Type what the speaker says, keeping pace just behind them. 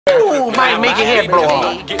Ooh, might make your head blow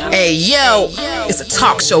off. Hey, yo, it's a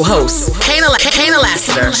talk show host, Kaynah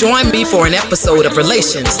Lassiter. Join me for an episode of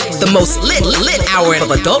Relations, the most lit hour of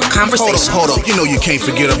adult conversation. Hold up, you know you can't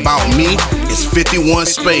forget about me. It's 51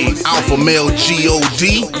 Spade, alpha male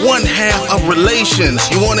G-O-D, one half of Relations.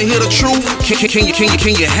 You wanna hear the truth?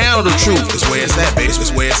 Can you handle the truth? It's where it's at, baby.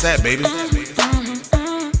 It's where it's at, baby.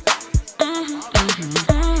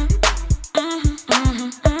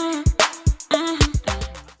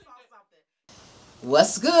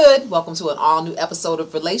 What's good? Welcome to an all-new episode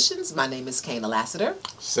of Relations. My name is Kaynah Lassiter.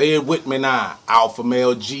 Say it with me now. Alpha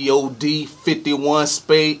male G-O-D, 51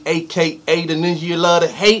 Spade, a.k.a. the ninja you love to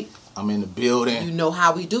hate. I'm in the building. You know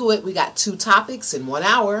how we do it. We got 2 topics in 1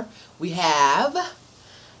 hour. We have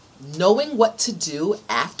knowing what to do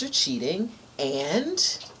after cheating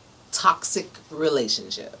and toxic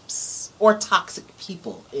relationships. Or toxic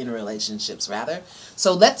people in relationships, rather.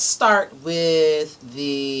 So let's start with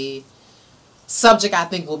the subject I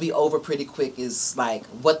think will be over pretty quick is like,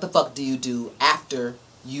 what the fuck do you do after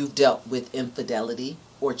you've dealt with infidelity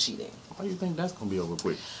or cheating? Why do you think that's going to be over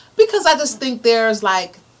quick? Because I just think there's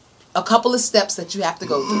like a couple of steps that you have to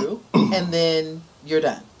go through and then you're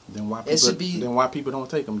done. Then why people don't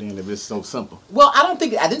take them then if it's so simple? Well, I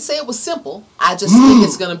didn't say it was simple. I just think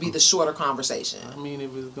it's going to be the shorter conversation. I mean,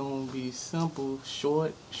 if it's going to be simple,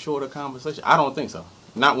 shorter conversation, I don't think so.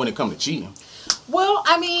 Not when it comes to cheating. Well,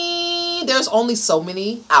 I mean, there's only so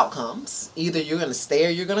many outcomes. Either you're going to stay or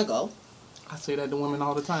you're going to go. I say that to women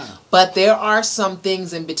all the time. But there are some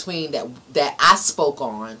things in between that I spoke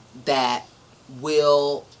on that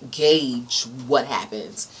will gauge what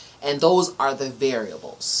happens. And those are the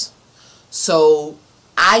variables. So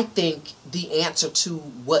I think the answer to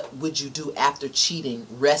what would you do after cheating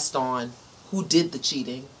rests on who did the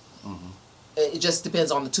cheating. Mm-hmm. It just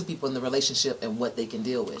depends on the 2 people in the relationship and what they can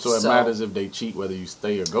deal with. So it matters if they cheat whether you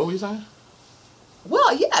stay or go, you saying?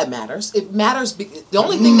 Well, yeah, it matters. It matters. The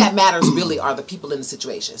only thing that matters really are the people in the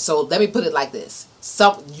situation. So let me put it like this.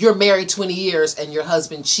 You're married 20 years and your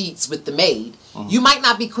husband cheats with the maid. Mm-hmm. You might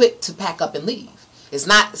not be quick to pack up and leave. It's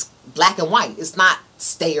not black and white. It's not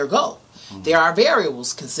stay or go. Mm-hmm. There are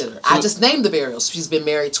variables considered. I just named the variables. She's been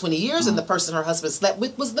married 20 years and the person her husband slept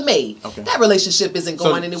with was the maid. Okay. That relationship isn't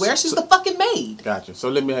going anywhere. She's the fucking maid. Gotcha. So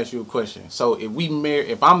let me ask you a question. So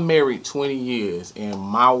if I'm married 20 years and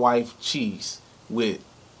my wife cheats with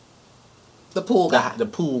the pool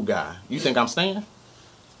guy, you think I'm staying?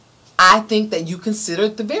 I think that you consider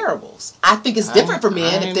the variables. I think it's different for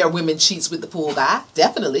men if their women cheats with the pool guy.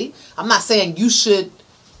 Definitely. I'm not saying you should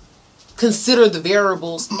consider the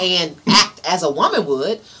variables and act as a woman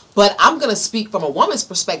would, but I'm going to speak from a woman's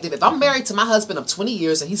perspective. If I'm married to my husband of 20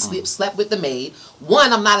 years and he slept with the maid,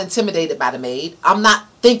 one, I'm not intimidated by the maid. I'm not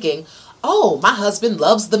thinking, oh, my husband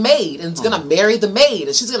loves the maid and is going to marry the maid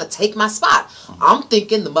and she's going to take my spot. I'm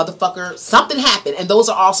thinking the motherfucker, something happened, and those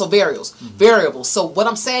are also variables. So what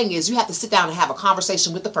I'm saying is you have to sit down and have a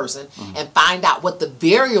conversation with the person and find out what the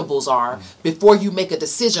variables are before you make a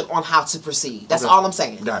decision on how to proceed. That's all I'm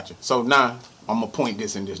saying. Gotcha. So now I'm going to point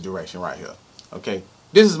this in this direction right here. Okay?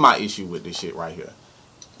 This is my issue with this shit right here.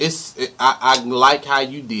 I like how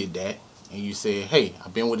you did that and you said, hey,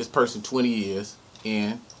 I've been with this person 20 years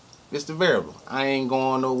and it's the variable. I ain't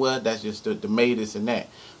going nowhere. That's just the maid, this and that.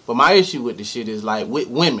 But my issue with the shit is like with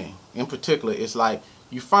women in particular, it's like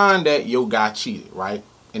you find that your guy cheated, right?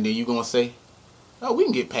 And then you're going to say, oh, we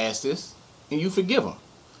can get past this. And you forgive him.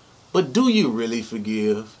 But do you really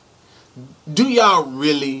forgive? Do y'all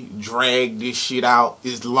really drag this shit out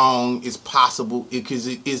as long as possible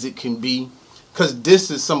as it can be? Because this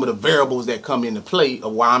is some of the variables that come into play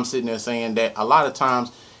of why I'm sitting there saying that a lot of times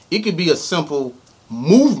it could be a simple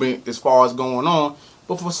movement as far as going on,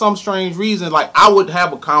 but for some strange reason, like I would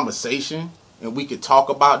have a conversation and we could talk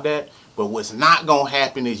about that, but what's not gonna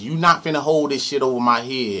happen is you not finna hold this shit over my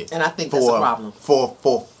head. And I think that's a problem. For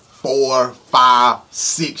 4, 5,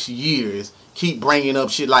 6 years, keep bringing up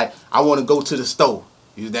shit like I want to go to the store.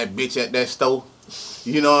 Is that bitch at that store?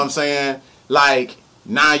 You know what I'm saying? Like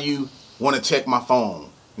now you want to check my phone.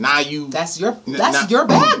 That's your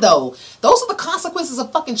bad though. Those are the consequences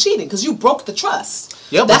of fucking cheating because you broke the trust.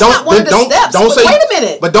 Yeah, that's not one of the steps. Wait a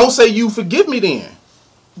minute. But don't say you forgive me then.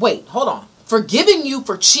 Wait, hold on. Forgiving you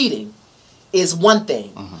for cheating is one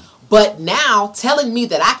thing, but now telling me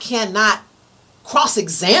that I cannot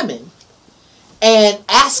cross-examine and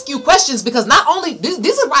ask you questions because not only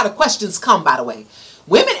these are why the questions come. By the way,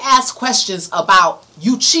 women ask questions about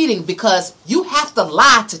you cheating because you have to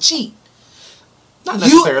lie to cheat. Not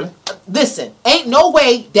necessarily. Listen, ain't no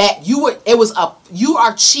way that you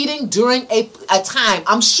are cheating during a time.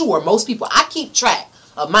 I'm sure most people, I keep track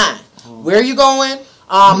of mine. Where are you going?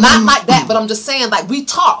 Not like that, but I'm just saying, like, we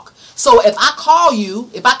talk. So if I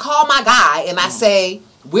call my guy and I say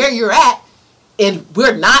where you're at, and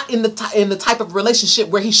we're not in the type of relationship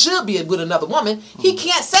where he should be with another woman, he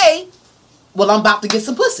can't say, well, I'm about to get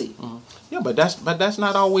some pussy. Yeah, but that's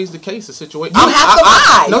not always the case. The situation. You have to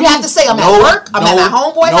lie. You have to say I'm at work. I'm at my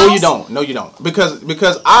homeboy house. No, you don't. No, you don't.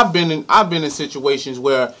 Because I've been in situations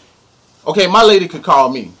where, okay, my lady could call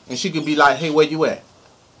me and she could be like, hey, where you at?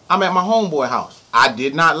 I'm at my homeboy house. I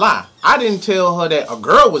did not lie. I didn't tell her that a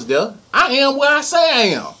girl was there. I am where I say I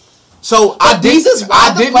am. So this is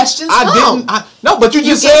why the questions come. No, but you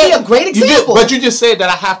just said a great example. But you just said that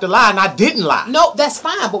I have to lie, and I didn't lie. No, that's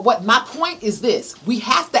fine. But what my point is this: we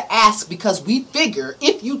have to ask because we figure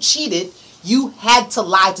if you cheated, you had to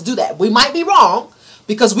lie to do that. We might be wrong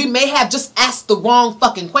because we may have just asked the wrong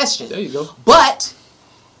fucking question. There you go. But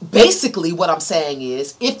basically, what I'm saying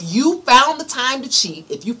is, if you found the time to cheat,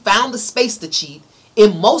 if you found the space to cheat,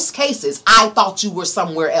 in most cases, I thought you were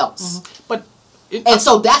somewhere else. But. And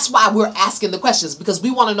so that's why we're asking the questions, because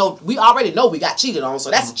we want to know. We already know we got cheated on,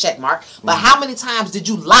 so that's a check mark. But how many times did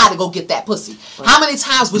you lie to go get that pussy? How many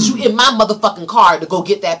times was you in my motherfucking car to go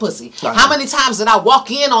get that pussy? How many times did I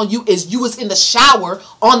walk in on you as you was in the shower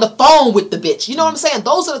on the phone with the bitch? You know what I'm saying?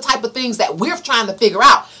 Those are the type of things that we're trying to figure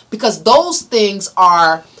out, because those things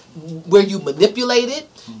are where you manipulated,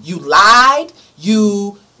 you lied,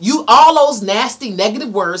 you all those nasty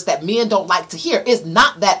negative words that men don't like to hear. It's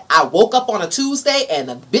not that I woke up on a Tuesday and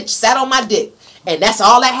a bitch sat on my dick and that's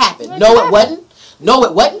all that happened. No, it wasn't. No,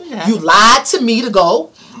 it wasn't. You lied to me to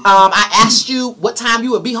go. I asked you what time you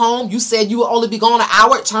would be home. You said you would only be gone an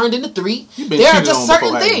hour. It turned into 3. There are just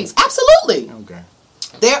certain things. Absolutely. Okay.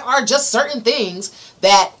 There are just certain things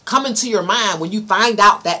that come into your mind when you find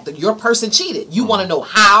out that your person cheated. You want to know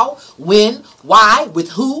how, when, why,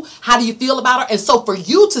 with who, how do you feel about her? And so for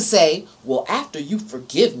you to say, well, after you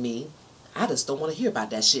forgive me, I just don't want to hear about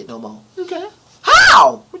that shit no more. Okay.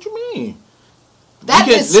 How? What you mean? That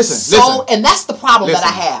is listen. And that's the problem that I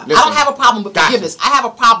have. I don't have a problem with forgiveness. I have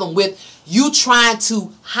a problem with you trying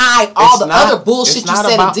to hide all the other bullshit you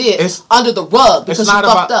said and did under the rug because you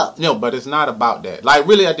fucked up. No, but it's not about that. Like,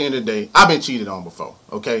 really, at the end of the day, I've been cheated on before,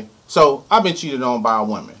 okay? So, I've been cheated on by a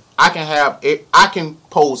woman. I can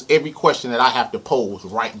pose every question that I have to pose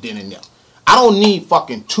right then and there. I don't need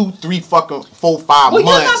fucking 2, 3, fucking 4, 5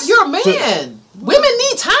 months. You're a man. Women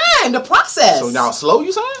need time to process. So now slow,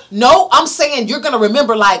 you saying? No, I'm saying you're going to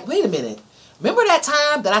remember, like, wait a minute. Remember that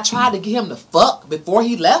time that I tried to get him to fuck before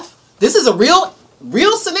he left? This is a real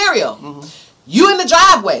scenario. You in the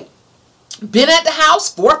driveway. Been at the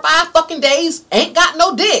house 4 or 5 fucking days. Ain't got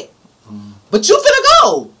no dick. But you finna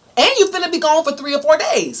go. And you finna be gone for 3 or 4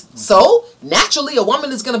 days. So, naturally, a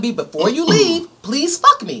woman is going to be, before you leave, please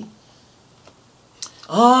fuck me.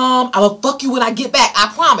 I'm gonna fuck you when I get back.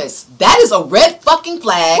 I promise. That is a red fucking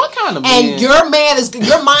flag. What kind of man? And your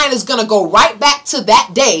mind is gonna go right back to that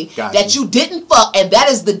day that you didn't fuck, and that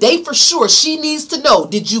is the day for sure. She needs to know,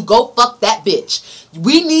 did you go fuck that bitch?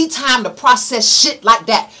 We need time to process shit like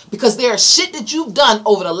that, because there is shit that you've done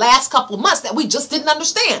over the last couple of months that we just didn't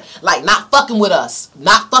understand. Like not fucking with us,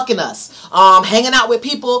 not fucking us, hanging out with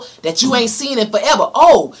people that you ain't seen in forever.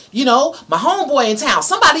 Oh, you know, my homeboy in town,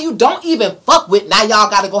 somebody you don't even fuck with, now y'all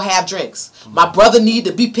gotta go have drinks. My brother need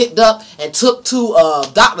to be picked up and took to a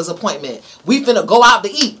doctor's appointment. We finna go out to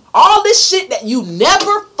eat. All this shit that you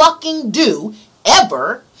never fucking do,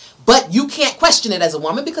 ever. But you can't question it as a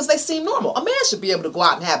woman because they seem normal. A man should be able to go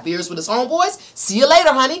out and have beers with his homeboys. See you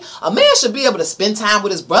later, honey. A man should be able to spend time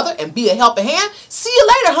with his brother and be a helping hand. See you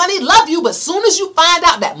later, honey. Love you. But soon as you find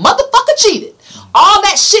out that motherfucker cheated, all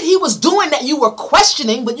that shit he was doing that you were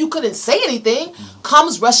questioning but you couldn't say anything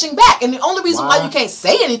comes rushing back. And the only reason why you can't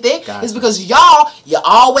say anything is because you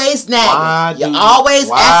always nagging. You're always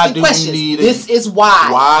asking questions. This is why.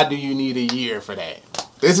 Why do you need a year for that?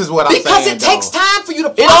 This is what I'm saying. Because it takes time for you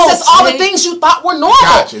to process all the things you thought were normal.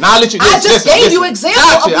 Gotcha. Now, I just gave you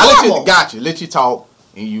examples of normal. Let you talk,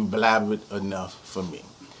 and you blabbered enough for me.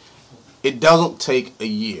 It doesn't take a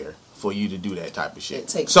year for you to do that type of shit. It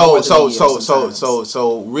takes more than a year sometimes.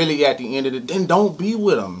 So really, at the end of the day, then don't be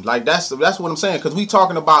with them. Like that's what I'm saying. Because we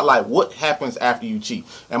talking about like what happens after you cheat.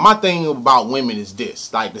 And my thing about women is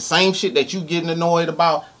this: like the same shit that you getting annoyed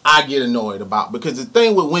about, I get annoyed about. Because the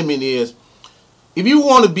thing with women is, if you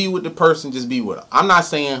want to be with the person, just be with her. I'm not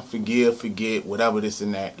saying forgive, forget, whatever this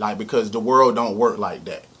and that. Like, because the world don't work like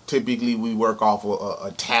that. Typically, we work off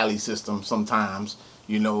a tally system sometimes.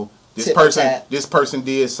 You know, this person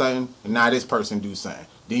did something, and now this person do something.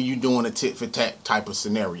 Then you doing a tit for tat type of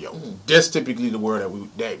scenario. That's typically the world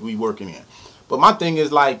that we working in. But my thing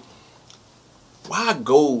is like, why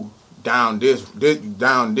go down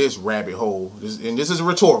this rabbit hole, and this is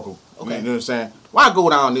rhetorical. Okay. You know what I'm saying? Why go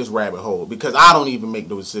down this rabbit hole? Because I don't even make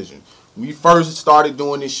those decisions. When we first started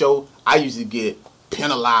doing this show, I used to get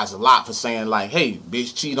penalized a lot for saying like, hey,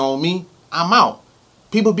 bitch, cheat on me, I'm out.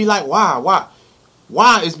 People be like, why?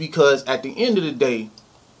 Why is because at the end of the day,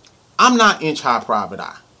 I'm not inch high private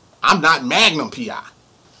eye. I'm not Magnum PI.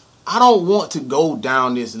 I don't want to go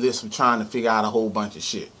down this list of trying to figure out a whole bunch of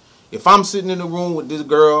shit. If I'm sitting in the room with this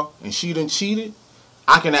girl and she done cheated,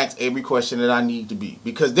 I can ask every question that I need to be.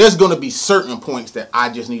 Because there's going to be certain points that I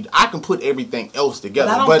just need. I can put everything else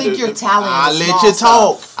together. But I don't think you're tallying I'll the let small you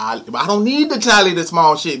talk. stuff. I don't need to tally the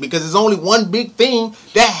small shit because there's only one big thing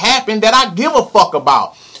that happened that I give a fuck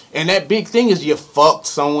about. And that big thing is you fucked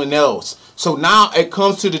someone else. So now it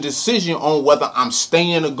comes to the decision on whether I'm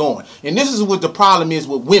staying or going. And this is what the problem is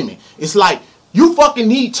with women. It's like, you fucking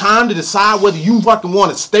need time to decide whether you fucking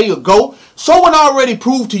want to stay or go. Someone already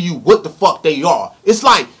proved to you what the fuck they are. It's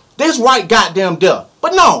like, that's right goddamn there.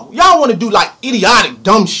 But no, y'all want to do like idiotic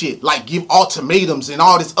dumb shit. Like give ultimatums and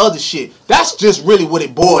all this other shit. That's just really what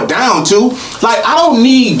it boiled down to. Like, I don't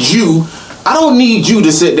need you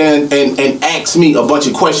to sit there and ask me a bunch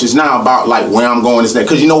of questions now about like where I'm going and that.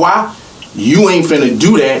 Because you know why? You ain't finna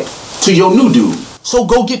do that to your new dude. So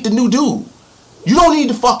go get the new dude. You don't need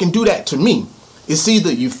to fucking do that to me. It's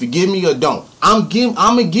either you forgive me or don't. I'm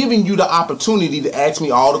giving you the opportunity to ask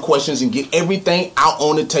me all the questions and get everything out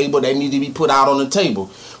on the table that need to be put out on the table.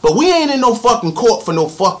 But we ain't in no fucking court for no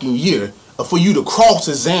fucking year for you to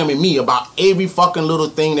cross-examine me about every fucking little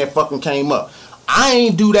thing that fucking came up. I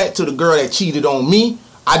ain't do that to the girl that cheated on me.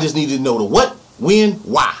 I just need to know the what, when,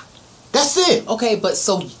 why. That's it. Okay, but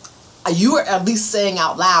so you are at least saying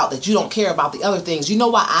out loud that you don't care about the other things. You know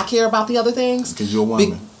why I care about the other things? Because you're a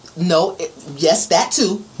woman. Yes, that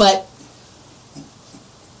too. But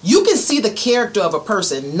you can see the character of a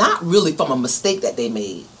person not really from a mistake that they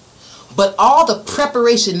made, but all the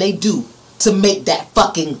preparation they do to make that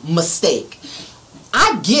fucking mistake.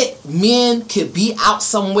 I get men could be out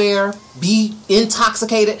somewhere, be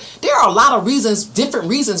intoxicated. There are a lot of reasons, different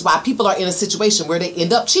reasons why people are in a situation where they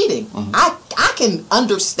end up cheating. Mm-hmm. I can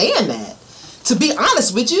understand that. To be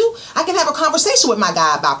honest with you, I can have a conversation with my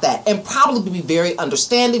guy about that and probably be very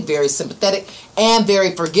understanding, very sympathetic, and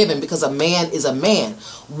very forgiving because a man is a man.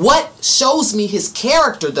 What shows me his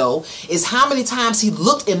character, though, is how many times he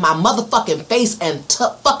looked in my motherfucking face and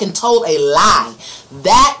fucking told a lie.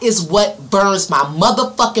 That is what burns my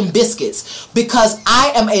motherfucking biscuits because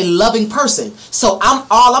I am a loving person. So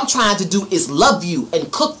all I'm trying to do is love you and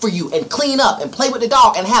cook for you and clean up and play with the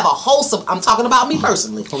dog and have a wholesome, I'm talking about me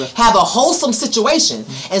personally, have a wholesome situation.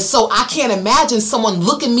 And so I can't imagine someone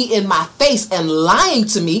looking me in my face and lying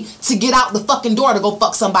to me to get out the fucking door to go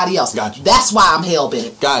fuck somebody else. Gotcha. That's why I'm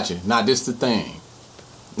hell-bent. Gotcha. Now, this the thing.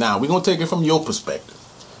 Now, we're going to take it from your perspective.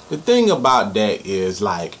 The thing about that is,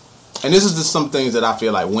 like, and this is just some things that I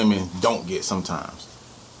feel like women don't get sometimes.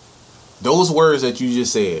 Those words that you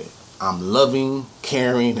just said, I'm loving,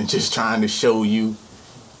 caring, and just trying to show you.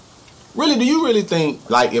 Really, do you really think,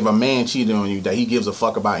 like, if a man cheated on you, that he gives a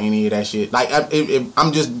fuck about any of that shit? Like, if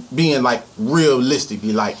I'm just being, like,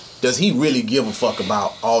 realistically, like, does he really give a fuck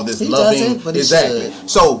about all this loving? Doesn't, but he exactly. should.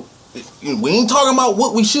 So, we ain't talking about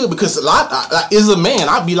what we should, because a lot, as a man,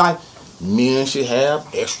 I'd be like, men should have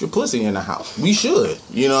extra pussy in the house. We should.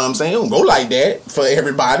 You know what I'm saying? It don't go like that for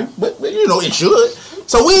everybody, but you know, it should.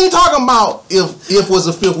 So we ain't talking about if was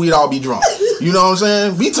a fifth, we'd all be drunk. You know what I'm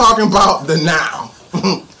saying? We talking about the now.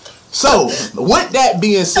 So, with that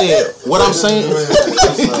being said, what I'm saying...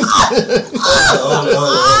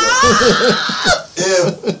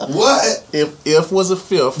 If was a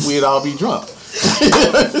fifth, we'd all be drunk.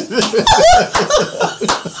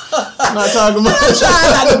 I'm not talking about... I'm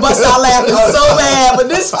trying not to bust out laughing so bad, but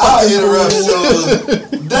this I'll interrupt you.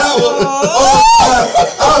 That was...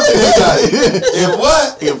 I'll tell you. If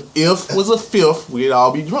what? If was a fifth, we'd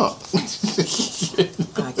all be drunk.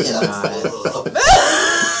 I cannot.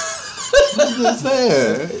 I'm just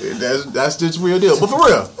saying. That's just real deal. But for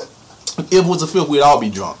real, if it was a fifth, we'd all be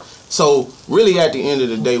drunk. So really, at the end of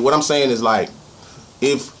the day, what I'm saying is like,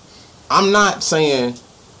 if I'm not saying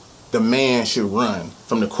the man should run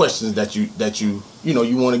from the questions that you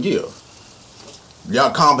want to give.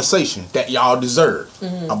 Y'all conversation that y'all deserve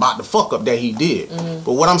about the fuck up that he did.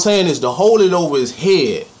 But what I'm saying is to hold it over his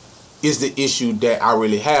head is the issue that I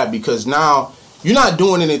really have, because now you're not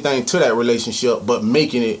doing anything to that relationship but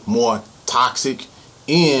making it more toxic,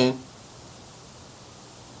 and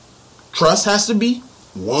trust has to be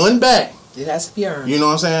won back. It has to be earned. You know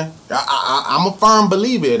what I'm saying? I'm a firm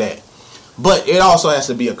believer of that. But it also has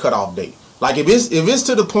to be a cutoff date. Like if it's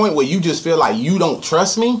to the point where you just feel like you don't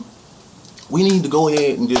trust me, we need to go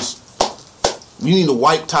ahead and you need to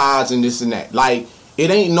wipe ties and this and that. Like,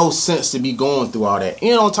 it ain't no sense to be going through all that.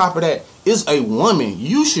 And on top of that, it's a woman.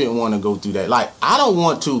 You shouldn't want to go through that. Like, I don't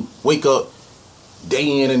want to wake up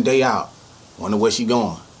day in and day out, wonder where she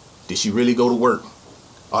going. Did she really go to work?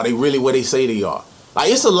 Are they really where they say they are?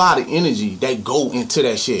 Like, it's a lot of energy that go into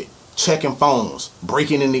that shit. Checking phones,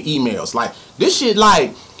 breaking into emails. Like, this shit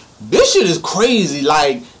is crazy.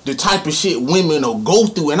 Like, the type of shit women will go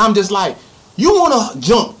through. And I'm just like, you want to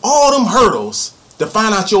jump all them hurdles to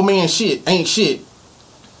find out your man shit ain't shit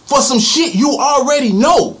for some shit you already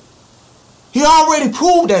know. He already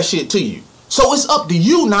proved that shit to you. So it's up to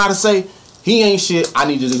you now to say, he ain't shit, I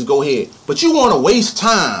need to just go ahead. But you want to waste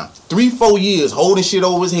time, 3-4 years, holding shit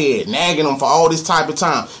over his head, nagging him for all this type of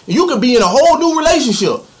time. You could be in a whole new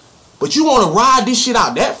relationship, but you want to ride this shit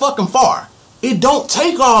out that fucking far. It don't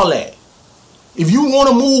take all that. If you want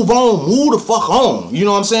to move on, move the fuck on. You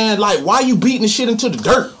know what I'm saying? Like, why you beating the shit into the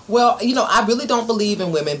dirt? Well, I really don't believe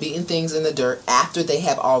in women beating things in the dirt after they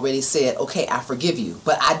have already said, okay, I forgive you.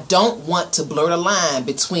 But I don't want to blur the line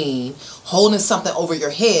between holding something over your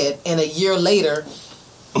head and a year later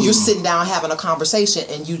you're sitting down having a conversation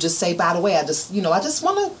and you just say, by the way, I just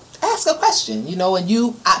want to ask a question,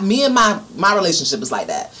 and me and my relationship is like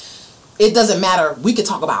that. It doesn't matter. We could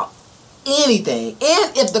talk about anything.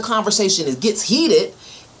 And if the conversation gets heated,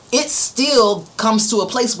 it still comes to a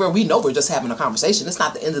place where we know we're just having a conversation. It's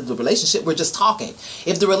not the end of the relationship. We're just talking.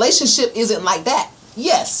 If the relationship isn't like that,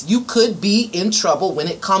 yes, you could be in trouble when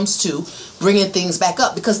it comes to bringing things back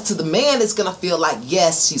up. Because to the man, it's going to feel like,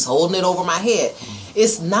 yes, she's holding it over my head.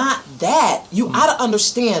 It's not that. You ought to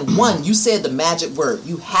understand, one, you said the magic word.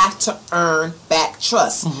 You have to earn back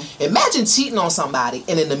trust. Imagine cheating on somebody,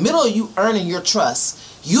 and in the middle of you earning your trust,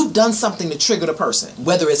 you've done something to trigger the person.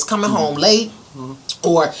 Whether it's coming home late,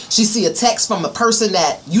 or she see a text from a person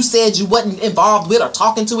that you said you wasn't involved with or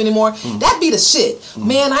talking to anymore. That be the shit.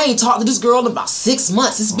 Man, I ain't talked to this girl in about 6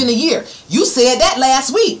 months. It's been a year. You said that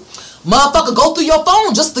last week. Motherfucker, go through your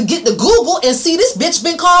phone just to get to Google and see this bitch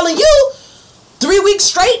been calling you 3 weeks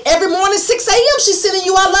straight. Every morning, 6 a.m., she's sending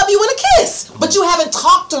you I love you and a kiss. But you haven't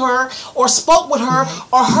talked to her or spoke with her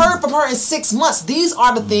or heard from her in 6 months. These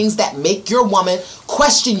are the things that make your woman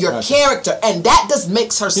question your character, and that just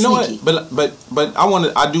makes her sneaky. You know what? But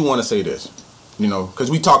I do want to say this, because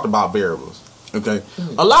we talked about variables. Okay,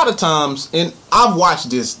 a lot of times, and I've watched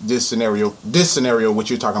this scenario what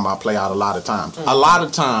you're talking about play out a lot of times. A lot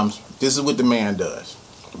of times, this is what the man does.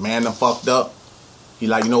 The man done fucked up. He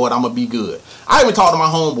like, you know what, I'm going to be good. I even talk to my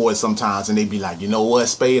homeboys sometimes, and they be like, you know what,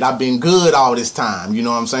 Spade, I've been good all this time. You know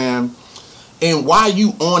what I'm saying? And while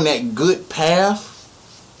you on that good path,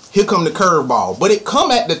 here come the curveball. But it come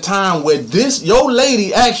at the time where your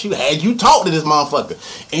lady actually had you talk to this motherfucker,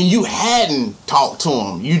 and you hadn't talked to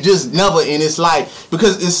him. You just never, and it's like,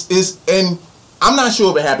 because it's and I'm not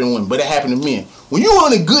sure if it happened to women, but it happened to men. When you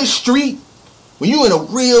on a good streak, when you in a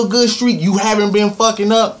real good streak, you haven't been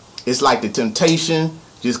fucking up, it's like the temptation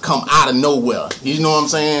just come out of nowhere. You know what I'm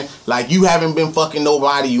saying? Like, you haven't been fucking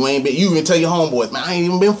nobody. You even tell your homeboys, man, I ain't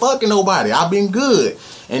even been fucking nobody. I've been good.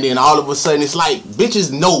 And then all of a sudden, it's like,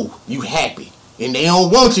 bitches know you happy. And they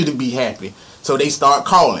don't want you to be happy. So they start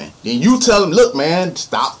calling. Then you tell them, look, man,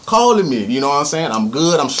 stop calling me. You know what I'm saying? I'm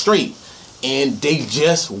good. I'm straight. And they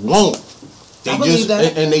just won't.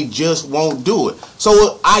 They just won't do it.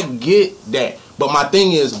 So I get that. But my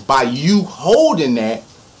thing is, by you holding that,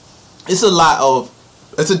 it's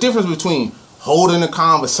a difference between holding a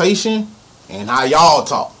conversation and how y'all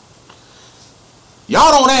talk.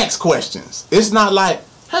 Y'all don't ask questions. It's not like,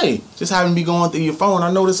 hey, just having me going through your phone,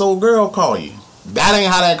 I know this old girl call you. That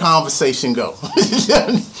ain't how that conversation go. See,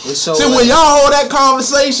 when y'all hold that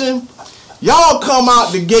conversation, y'all come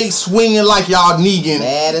out the gate swinging like y'all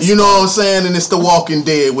Negan. You know what I'm saying? And it's The Walking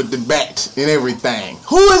Dead with the bat and everything.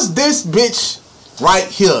 Who is this bitch right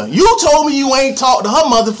here? You told me you ain't talked to her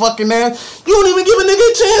motherfucking ass. You don't even give a nigga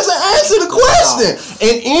a chance to answer the question.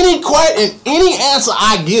 And any answer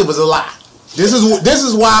I give is a lie. This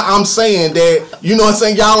is why I'm saying that, you know what I'm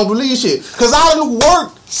saying, y'all don't believe shit. Because I done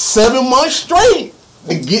worked 7 months straight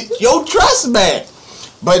to get your trust back.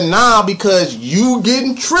 But now, because you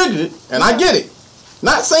getting triggered, and I get it,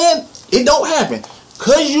 not saying it don't happen,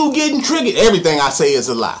 because you getting triggered, everything I say is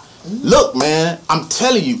a lie. Look, man, I'm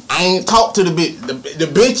telling you, I ain't talked to the bitch. The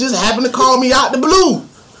bitches happen to call me out the blue.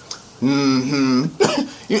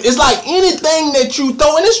 It's like anything that you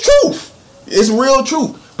throw, and it's truth. It's real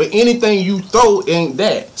truth. But anything you throw ain't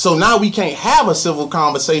that. So now we can't have a civil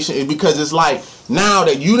conversation because it's like, now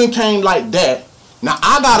that you done came like that, now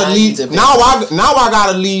I gotta leave. Now I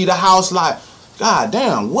gotta leave the house like, God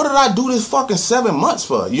damn, what did I do this fucking 7 months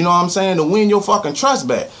for? You know what I'm saying? To win your fucking trust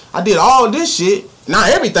back. I did all this shit. Now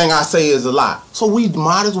everything I say is a lie. So we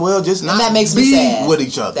might as well just not that makes be me sad. with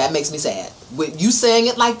each other. That makes me sad. With you saying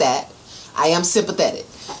it like that, I am sympathetic.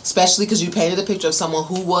 Especially because you painted a picture of someone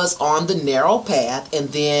who was on the narrow path, and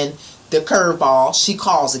then the curveball, she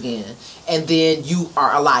calls again. And then you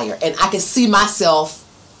are a liar. And I can see myself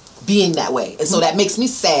being that way. And so that makes me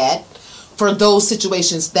sad for those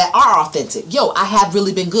situations that are authentic. Yo, I have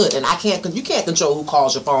really been good, and you can't control who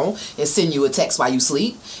calls your phone and send you a text while you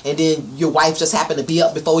sleep, and then your wife just happened to be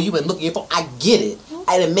up before you and look at your phone. I get it,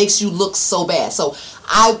 and it makes you look so bad. So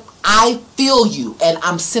I feel you, and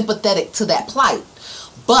I'm sympathetic to that plight.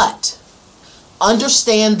 But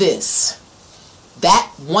understand this: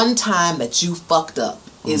 that one time that you fucked up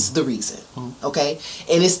is the reason, okay?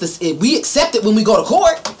 And it's this. We accept it when we go to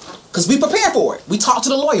court. Because we prepare for it. We talk to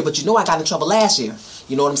the lawyer, but you know I got in trouble last year.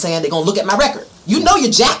 You know what I'm saying? They're going to look at my record. You know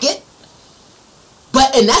your jacket.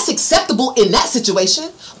 And that's acceptable in that situation.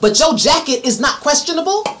 But your jacket is not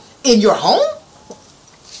questionable in your home?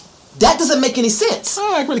 That doesn't make any sense.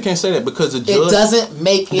 I really can't say that because the judge... It doesn't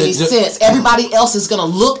make any sense. Everybody else is going to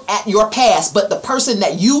look at your past, but the person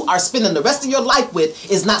that you are spending the rest of your life with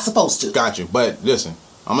is not supposed to. Got you. But listen,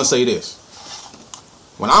 I'm going to say this.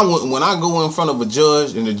 When I go in front of a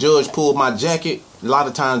judge and the judge pulled my jacket, a lot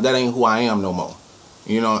of times that ain't who I am no more.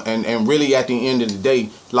 You know, and really at the end of the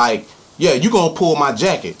day, like, yeah, you gonna pull my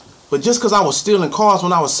jacket. But just because I was stealing cars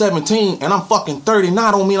when I was 17 and I'm fucking 30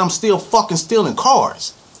 now don't mean I'm still fucking stealing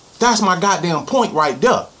cars. That's my goddamn point right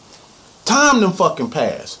there. Time them fucking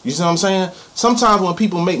pass. You see what I'm saying? Sometimes when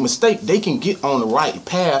people make mistakes, they can get on the right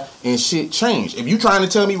path and shit change. If you trying to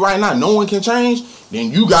tell me right now no one can change,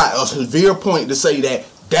 then you got a severe point to say that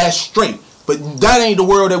that's straight. But that ain't the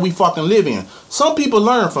world that we fucking live in. Some people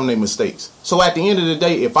learn from their mistakes. So at the end of the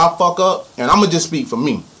day, if I fuck up, and I'm going to just speak for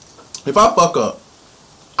me. If I fuck up,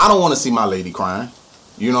 I don't want to see my lady crying.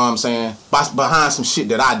 You know what I'm saying? Behind some shit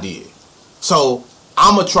that I did. So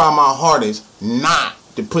I'm going to try my hardest not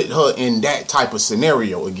to put her in that type of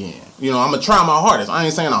scenario again. You know, I'm going to try my hardest. I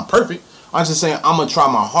ain't saying I'm perfect. I'm just saying I'm going to try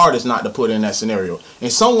my hardest not to put her in that scenario. And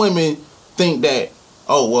some women think that,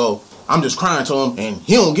 oh, well, I'm just crying to him and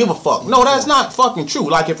he don't give a fuck. No, that's not fucking true.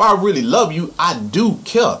 Like, if I really love you, I do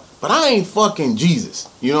care. But I ain't fucking Jesus.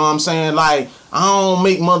 You know what I'm saying? Like, I don't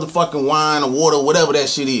make motherfucking wine or water, whatever that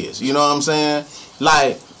shit is. You know what I'm saying?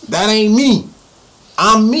 Like, that ain't me.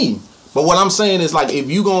 I'm me. But what I'm saying is, like, if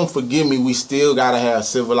you gonna forgive me, we still gotta have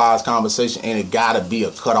civilized conversation, and it gotta be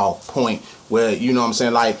a cutoff point where, you know what I'm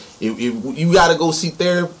saying, like, if you gotta go see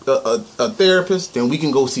a therapist, then we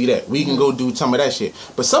can go see that. We can go do some of that shit.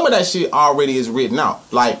 But some of that shit already is written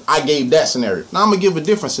out. Like, I gave that scenario. Now I'm gonna give a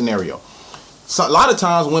different scenario. So, a lot of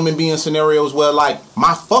times women be in scenarios where, like,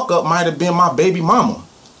 my fuck up might have been my baby mama.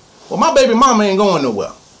 Well, my baby mama ain't going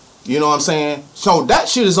nowhere. You know what I'm saying? So that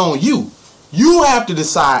shit is on you. You have to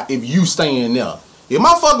decide if you staying there. If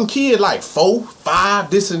my fucking kid like 4,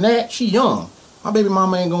 5, this and that, she young. My baby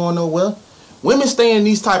mama ain't going nowhere. Women stay in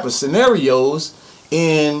these type of scenarios,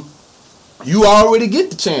 and you already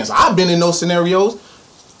get the chance. I've been in those scenarios.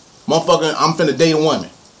 Motherfucking, I'm finna date a woman.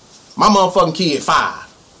 My motherfucking kid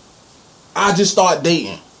 5. I just start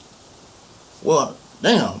dating. Well,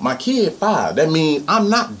 damn, my kid 5. That means I'm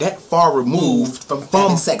not that far removed from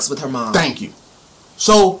having sex with her mom. Thank you.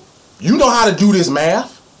 So, you know how to do this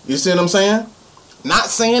math. You see what I'm saying? Not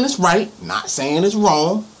saying it's right. Not saying it's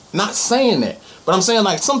wrong. Not saying that. But I'm saying,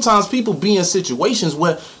 like, sometimes people be in situations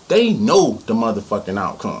where they know the motherfucking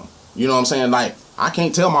outcome. You know what I'm saying? Like, I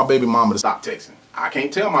can't tell my baby mama to stop texting. I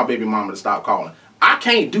can't tell my baby mama to stop calling. I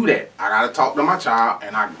can't do that. I gotta talk to my child,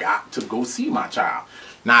 and I got to go see my child.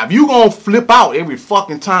 Now, if you gonna flip out every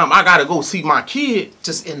fucking time I gotta go see my kid,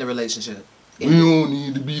 just end the relationship. We don't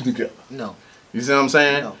need to be together. No. You see what I'm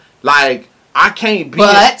saying? No. Like, I can't be...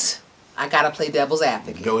 But I gotta play devil's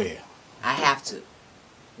advocate. Go ahead. I have to.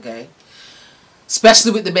 Okay?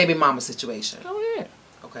 Especially with the baby mama situation. Go ahead.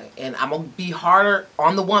 Okay? And I'm gonna be harder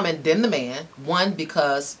on the woman than the man. One,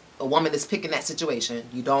 because a woman is picking that situation.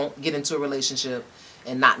 You don't get into a relationship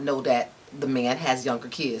and not know that the man has younger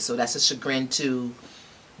kids. So that's a chagrin to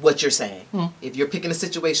what you're saying. If you're picking a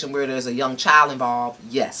situation where there's a young child involved,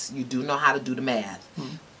 yes, you do know how to do the math.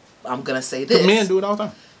 I'm gonna say this. The men do it all the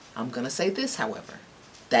time. I'm going to say this, however.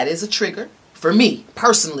 That is a trigger. For me,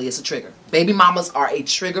 personally, it's a trigger. Baby mamas are a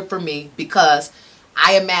trigger for me because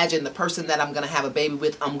I imagine the person that I'm going to have a baby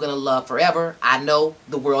with, I'm going to love forever. I know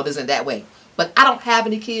the world isn't that way. But I don't have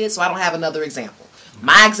any kids, so I don't have another example.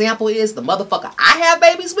 My example is the motherfucker I have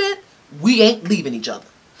babies with, we ain't leaving each other.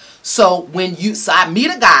 So when I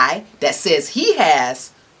meet a guy that says he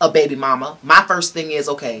has a baby mama, my first thing is,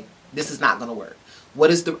 okay, this is not going to work.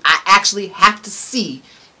 I actually have to see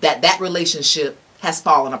that relationship has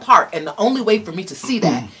fallen apart. And the only way for me to see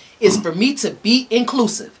that is for me to be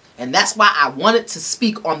inclusive. And that's why I wanted to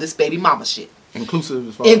speak on this baby mama shit.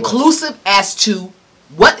 Inclusive as to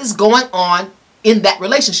what is going on in that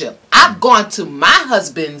relationship. I've gone to my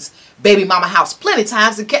husband's baby mama house plenty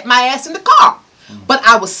times and kept my ass in the car. But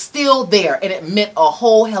I was still there, and it meant a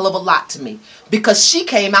whole hell of a lot to me because she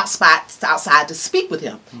came outside to speak with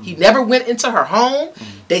him. He never went into her home.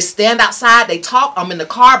 They stand outside, they talk. I'm in the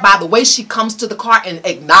car. By the way, she comes to the car and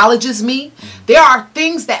acknowledges me. There are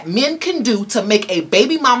things that men can do to make a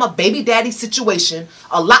baby mama, baby daddy situation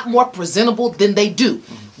a lot more presentable than they do.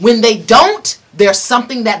 When they don't, there's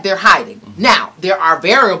something that they're hiding. Now, there are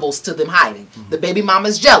variables to them hiding. The baby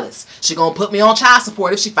mama's jealous. She gonna put me on child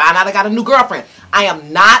support if she find out I got a new girlfriend. I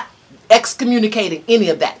am not excommunicating any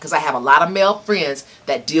of that because I have a lot of male friends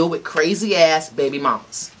that deal with crazy ass baby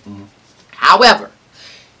mamas. However,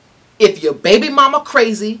 if your baby mama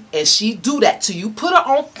crazy and she do that to you, put her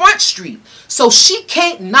on Front Street so she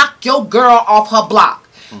can't knock your girl off her block.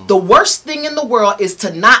 The worst thing in the world is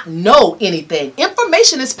to not know anything.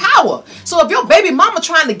 Information is power. So if your baby mama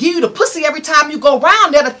trying to give you the pussy every time you go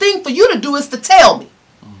around there, the thing for you to do is to tell me.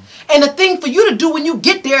 And the thing for you to do when you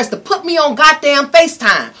get there is to put me on goddamn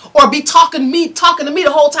FaceTime or be talking to me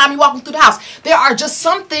the whole time you walking through the house. There are just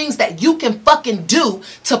some things that you can fucking do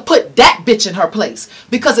to put that bitch in her place.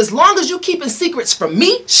 Because as long as you keeping secrets from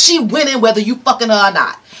me, she winning whether you fucking her or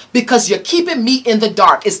not. Because you're keeping me in the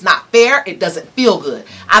dark. It's not fair. It doesn't feel good.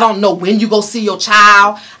 I don't know when you go see your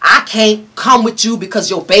child. I can't come with you because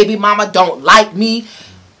your baby mama don't like me.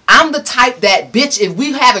 I'm the type that, bitch, if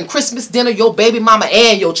we having Christmas dinner, your baby mama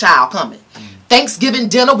and your child coming. Thanksgiving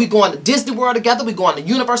dinner, we going to Disney World together, we going to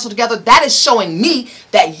Universal together. That is showing me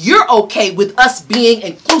that you're okay with us being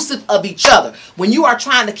inclusive of each other. When you are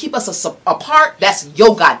trying to keep us apart, that's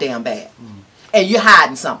your goddamn bad. And you're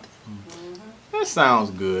hiding something. That sounds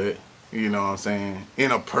good. You know what I'm saying?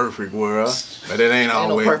 In a perfect world. But it ain't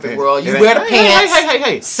always. In a perfect world. You wear the pants.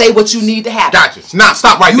 Hey. Say what you need to happen. Gotcha. Now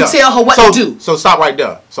stop right there. You tell her what to do. So stop right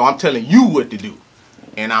there. So I'm telling you what to do.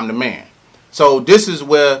 And I'm the man. So this is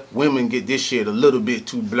where women get this shit a little bit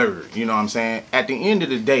too blurred. You know what I'm saying? At the end of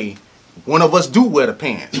the day, one of us do wear the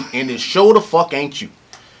pants. And it sure the fuck ain't you.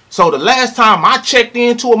 So the last time I checked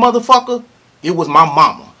into a motherfucker, it was my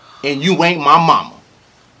mama. And you ain't my mama.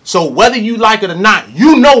 So whether you like it or not,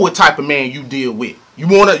 you know what type of man you deal with. You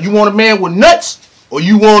want a man with nuts, or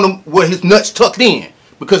you want him with his nuts tucked in?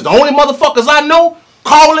 Because the only motherfuckers I know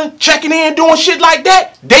calling, checking in, doing shit like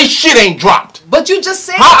that, they shit ain't dropped. But you just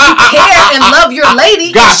said you care and love your lady.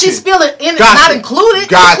 If she's feeling in it, not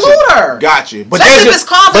included, include her. Gotcha. But especially if it's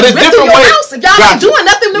causing ripping your house. If y'all ain't doing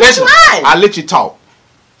nothing, then what you hiding? I let you talk.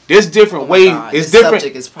 There's different ways. It's different.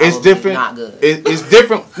 It's different. Not good. It's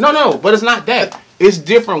different. No, but it's not that. It's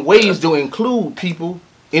different ways to include people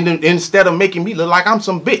instead of making me look like I'm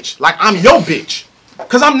some bitch. Like I'm your bitch.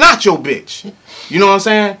 Because I'm not your bitch. You know what I'm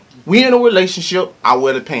saying? We in a relationship, I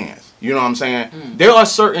wear the pants. You know what I'm saying? There are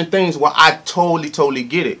certain things where I totally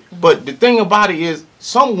get it. But the thing about it is,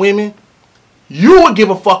 some women, you would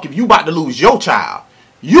give a fuck if you about to lose your child.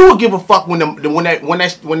 You would give a fuck when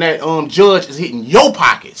that judge is hitting your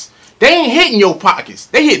pockets. They ain't hitting your pockets.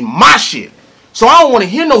 They hitting my shit. So I don't want to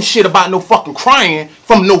hear no shit about no fucking crying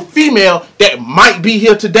from no female that might be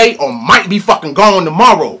here today or might be fucking gone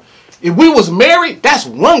tomorrow. If we was married, that's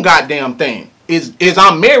one goddamn thing. Is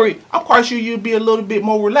I'm married, I'm quite sure you'd be a little bit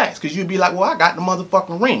more relaxed. Because you'd be like, well, I got the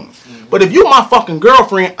motherfucking ring. But if you my fucking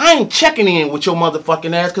girlfriend, I ain't checking in with your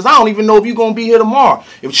motherfucking ass. Because I don't even know if you're going to be here tomorrow.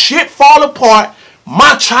 If shit fall apart,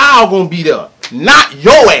 my child going to be there. Not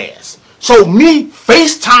your ass. So me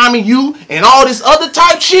FaceTiming you and all this other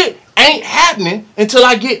type shit ain't happening until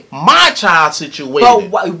I get my child situated.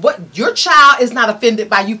 But what your child is not offended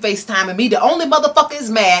by you FaceTiming me. The only motherfucker is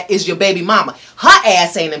mad is your baby mama. Her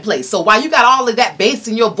ass ain't in place. So while you got all of that bass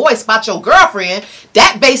in your voice about your girlfriend,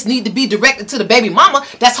 that bass need to be directed to the baby mama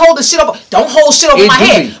that's holding shit over. Don't hold shit over my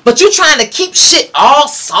head. But you trying to keep shit all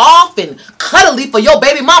soft and cuddly for your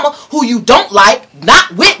baby mama who you don't like,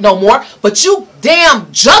 not with no more, but you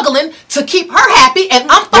damn juggling to keep her happy and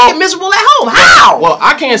I'm fucking miserable at home. How? Well,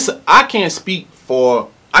 I can't speak for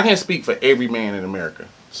every man in America.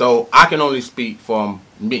 So I can only speak from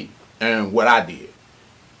me and what I did.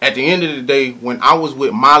 At the end of the day, when I was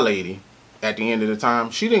with my lady, at the end of the time,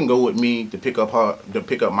 she didn't go with me to pick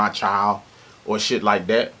up my child or shit like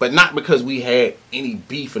that. But not because we had any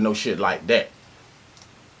beef or no shit like that.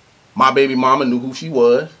 My baby mama knew who she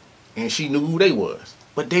was and she knew who they was.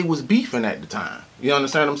 but they was beefing at the time. You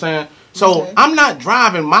understand what I'm saying? So I'm not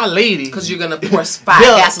driving my lady because you're gonna pour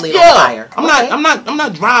gasoline on fire. I'm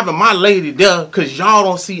not driving my lady there because y'all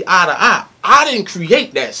don't see eye to eye. I didn't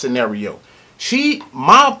create that scenario.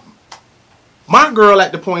 My girl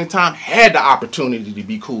at the point in time had the opportunity to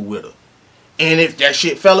be cool with her. And if that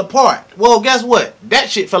shit fell apart, well, guess what? That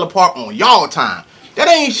shit fell apart on y'all time. That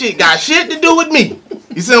ain't shit got shit to do with me.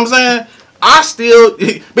 You see what I'm saying? I still,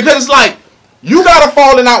 because it's like, you got a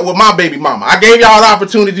falling out with my baby mama. I gave y'all the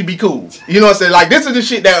opportunity to be cool. You know what I'm saying? Like, this is the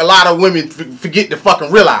shit that a lot of women forget to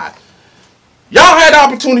fucking realize. Y'all had the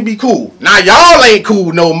opportunity to be cool. Now y'all ain't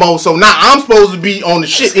cool no more. So now I'm supposed to be on the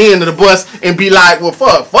shit end of the bus and be like, well,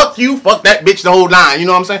 fuck you, fuck that bitch the whole line. You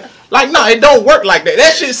know what I'm saying? Like, no, it don't work like that.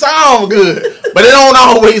 That shit sound good, but it don't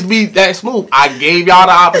always be that smooth. I gave y'all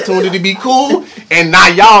the opportunity to be cool, and now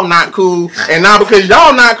y'all not cool. And now because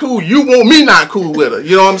y'all not cool, you want me not cool with her.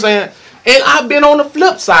 You know what I'm saying? And I've been on the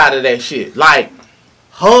flip side of that shit. Like,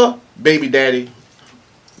 her baby daddy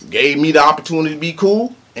gave me the opportunity to be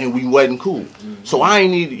cool, and we wasn't cool. So I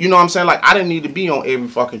ain't need, you know what I'm saying? Like, I didn't need to be on every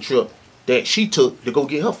fucking trip that she took to go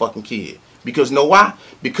get her fucking kid. Because know why?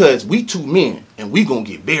 Because we two men, and we gonna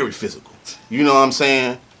get very physical. You know what I'm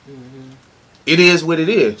saying? It is what it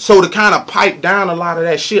is. So to kind of pipe down a lot of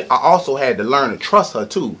that shit, I also had to learn to trust her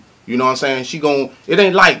too. You know what I'm saying? It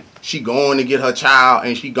ain't like she going to get her child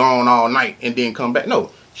and she gone all night and then come back. No,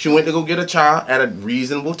 she went to go get her child at a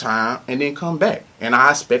reasonable time and then come back. And I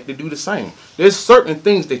expect to do the same. There's certain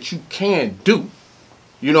things that you can do.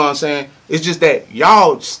 You know what I'm saying? It's just that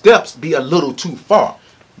y'all steps be a little too far.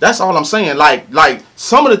 That's all I'm saying. Like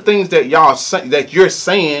some of the things that you're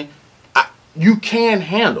saying, you can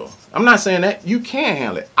handle. I'm not saying that you can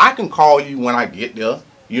handle it. I can call you when I get there.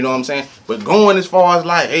 You know what I'm saying? But going as far as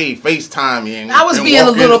like, hey, FaceTime me and I was being a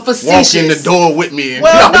little facetious. Walk in the door with me. And,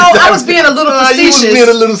 well, no, I was being a little facetious. You was being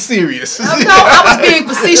a little serious. No, I was being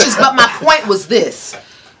facetious. But my point was this: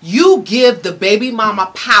 you give the baby mama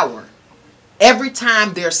power every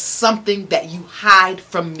time there's something that you hide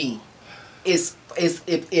from me. Is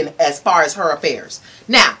in as far as her affairs.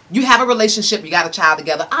 Now, you have a relationship, you got a child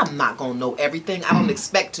together. I'm not going to know everything. I don't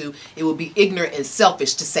expect to. It would be ignorant and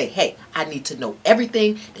selfish to say, hey, I need to know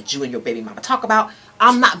everything that you and your baby mama talk about.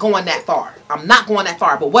 I'm not going that far. I'm not going that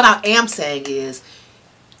far. But what I am saying is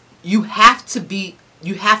you have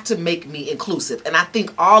to make me inclusive. And I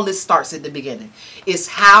think all this starts at the beginning. It's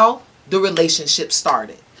how the relationship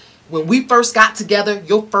started. When we first got together,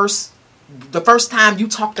 the first time you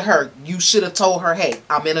talked to her, you should have told her, hey,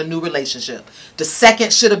 I'm in a new relationship. The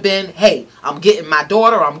second should have been, hey, I'm getting my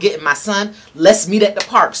daughter, or I'm getting my son. Let's meet at the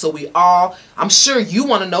park. So I'm sure you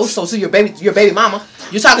want to know. So your baby mama,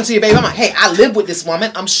 you're talking to your baby mama. Hey, I live with this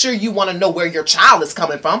woman. I'm sure you want to know where your child is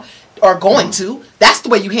coming from or going to. That's the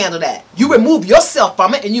way you handle that. You remove yourself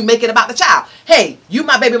from it and you make it about the child. Hey, you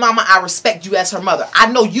my baby mama, I respect you as her mother.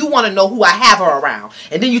 I know you want to know who I have her around.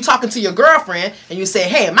 And then you talking to your girlfriend and you say,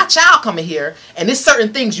 hey, my child coming here and there's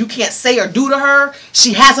certain things you can't say or do to her.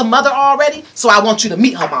 She has a mother already, so I want you to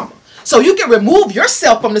meet her mama. So you can remove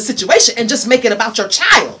yourself from the situation and just make it about your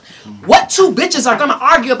child. What two bitches are going to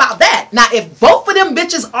argue about that? Now, if both of them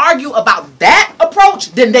bitches argue about that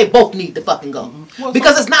approach, then they both need to fucking go.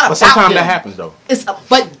 Because it's not about them. But sometimes that happens, though.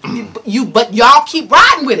 But y'all keep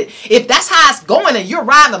riding with it. If that's how it's going and you're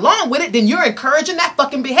riding along with it, then you're encouraging that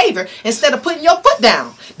fucking behavior instead of putting your foot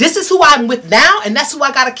down. This is who I'm with now, and that's who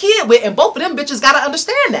I got a kid with, and both of them bitches got to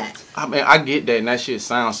understand that. I mean, I get that, and that shit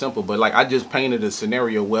sounds simple, but like I just painted a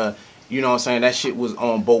scenario where, you know what I'm saying, that shit was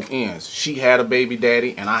on both ends. She had a baby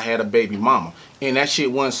daddy, and I had a baby mama, and that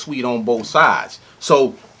shit wasn't sweet on both sides.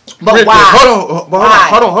 So, but why?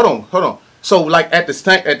 Hold on. So, like, at the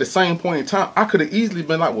same point in time, I could have easily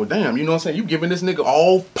been like, well, damn, you know what I'm saying? You giving this nigga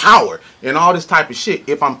all power and all this type of shit.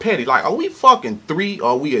 If I'm petty, like, are we fucking 3 or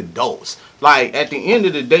are we adults? Like, at the end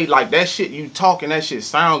of the day, like, that shit you talking, that shit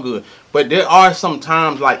sound good. But there are some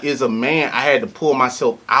times, like, as a man, I had to pull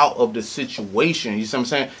myself out of the situation. You see what I'm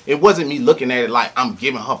saying? It wasn't me looking at it like I'm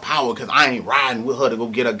giving her power because I ain't riding with her to go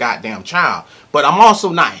get a goddamn child. But I'm also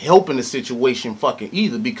not helping the situation fucking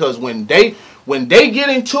either, because when they get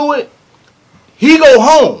into it, he go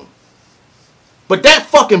home. But that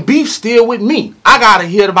fucking beef still with me. I gotta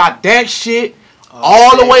hear about that shit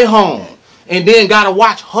all the way home. And then gotta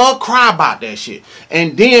watch her cry about that shit.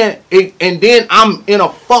 And then I'm in a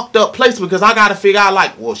fucked up place because I gotta figure out,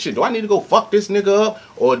 like, well, shit, do I need to go fuck this nigga up?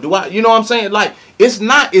 Or do I, you know what I'm saying? Like, it's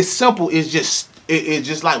not as simple as just it's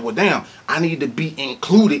just like, well, damn, I need to be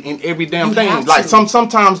included in every damn You thing. have Like to.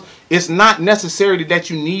 sometimes it's not necessarily that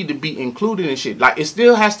you need to be included in shit. Like it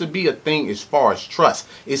still has to be a thing as far as trust.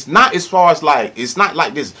 It's not as far as like, it's not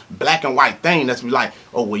like this black and white thing that's like,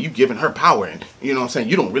 oh well, you giving her power and you know what I'm saying,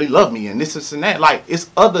 you don't really love me and this and that. Like it's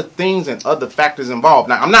other things and other factors involved.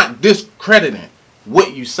 Now I'm not discrediting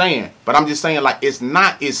what you saying, but I'm just saying like it's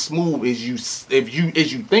not as smooth as you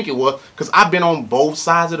think it was, because I've been on both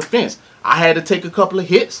sides of the fence. I had to take a couple of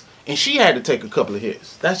hits and she had to take a couple of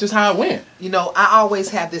hits. That's just how it went. You know, I always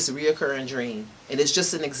have this reoccurring dream, and it's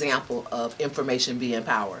just an example of information being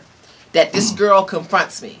power. That this girl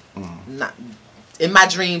confronts me. Not, in my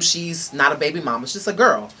dream, she's not a baby mama, she's just a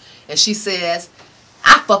girl. And she says,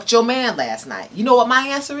 I fucked your man last night. You know what my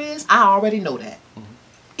answer is? I already know that.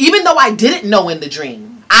 Even though I didn't know in the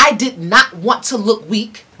dream, I did not want to look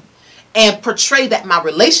weak and portray that my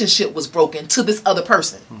relationship was broken to this other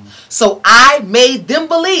person. So I made them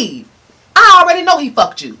believe, I already know he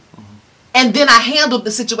fucked you. And then I handled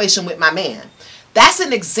the situation with my man. That's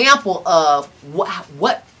an example of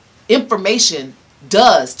what information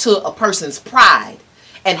does to a person's pride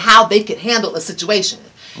and how they could handle a situation.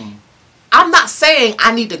 I'm not saying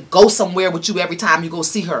I need to go somewhere with you every time you go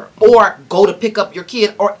see her or go to pick up your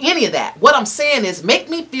kid or any of that. What I'm saying is make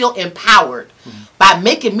me feel empowered by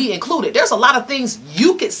making me included. There's a lot of things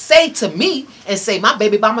you could say to me and say, my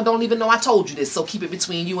baby mama don't even know I told you this, so keep it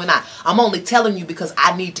between you and I. I'm only telling you because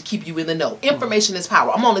I need to keep you in the know. Information is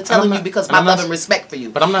power. I'm only telling you because my love and respect for you.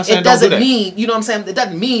 But I'm not saying it doesn't don't do that. mean, you know what I'm saying? It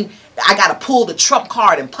doesn't mean I got to pull the trump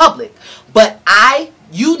card in public. But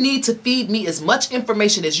you need to feed me as much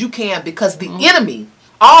information as you can, because the enemy,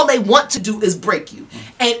 all they want to do is break you.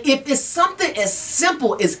 And if it's something as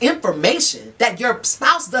simple as information that your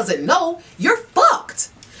spouse doesn't know, you're fucked.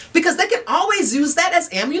 Because they can always use that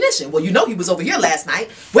as ammunition. Well, you know he was over here last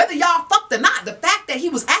night. Whether y'all fucked or not, the fact that he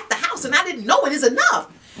was at the house and I didn't know it is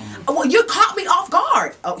enough. Well, you caught me off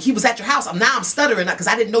guard. Oh, he was at your house. Now I'm stuttering because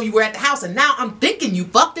I didn't know you were at the house, and now I'm thinking you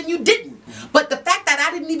fucked and you didn't. But the fact that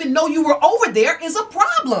I didn't even know you were over there is a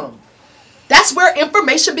problem. That's where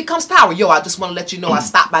information becomes power. Yo, I just want to let you know I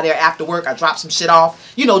stopped by there after work. I dropped some shit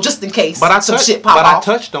off, you know, just in case some shit pop off. I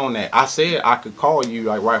touched on that. I said I could call you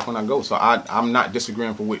like right when I go. So I'm not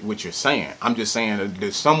disagreeing with what you're saying. I'm just saying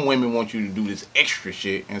that some women want you to do this extra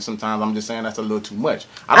shit, and sometimes I'm just saying that's a little too much.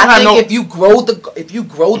 I think if you grow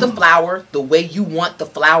the flower the way you want the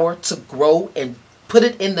flower to grow and put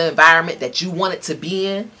it in the environment that you want it to be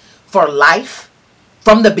in for life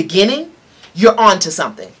from the beginning, you're on to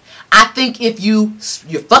something. I think if you're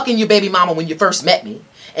fucking your baby mama when you first met me,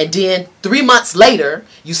 and then 3 months later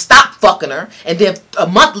you stop fucking her, and then a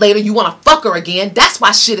month later you want to fuck her again, that's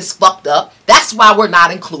why shit is fucked up. That's why we're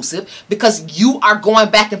not inclusive, because you are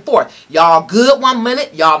going back and forth. Y'all good one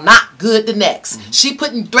minute, y'all not good the next. She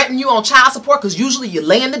threatening you on child support because usually you're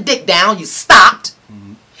laying the dick down, you stopped.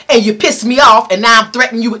 And you pissed me off, and now I'm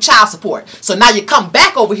threatening you with child support. So now you come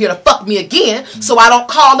back over here to fuck me again, so I don't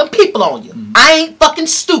call them people on you. I ain't fucking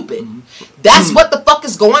stupid. That's what the fuck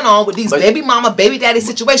is going on with these baby mama, baby daddy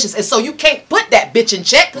situations. And so you can't put that bitch in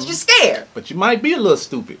check because you're scared. But you might be a little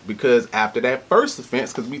stupid, because after that first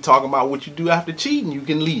offense, because we talking about what you do after cheating, you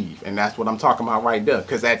can leave. And that's what I'm talking about right there.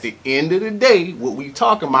 Because at the end of the day, what we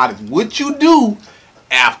talking about is what you do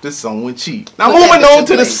after someone cheats. Now moving on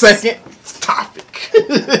to the second topic.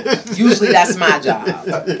 Usually that's my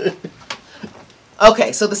job.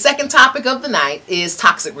 Okay, so the second topic of the night is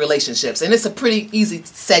toxic relationships. And it's a pretty easy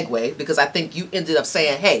segue, because I think you ended up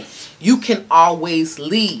saying, hey, you can always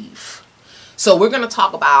leave. So we're going to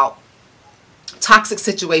talk about toxic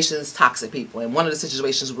situations, toxic people. And one of the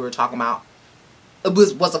situations we were talking about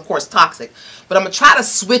was of course toxic. But I'm going to try to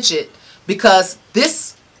switch it, because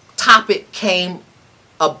this topic came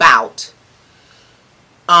about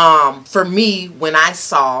for me when I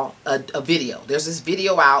saw a video. There's this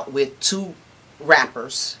video out with two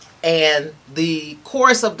rappers, and the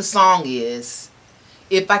chorus of the song is,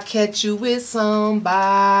 if I catch you with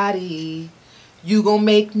somebody, you gonna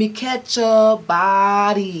make me catch a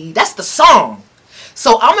body. That's the song.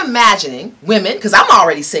 So I'm imagining women, because I'm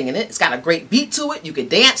already singing it, it's got a great beat to it, you can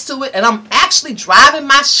dance to it, and I'm actually driving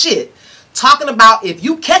my shit talking about, if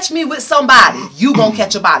you catch me with somebody, you gonna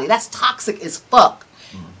catch a body. That's toxic as fuck.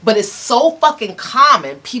 But it's so fucking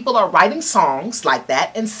common. People are writing songs like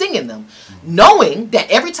that and singing them, knowing that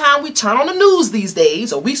every time we turn on the news these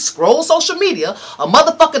days, or we scroll social media, a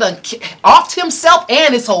motherfucker done offed himself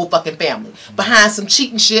and his whole fucking family behind some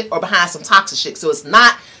cheating shit or behind some toxic shit. So it's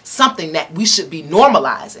not something that we should be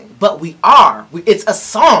normalizing, but we are. It's a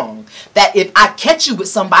song that if I catch you with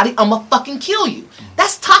somebody, I'ma fucking kill you.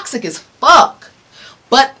 That's toxic as fuck.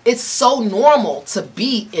 But it's so normal to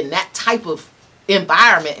be in that type of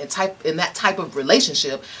environment and in that type of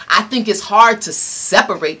relationship. I think it's hard to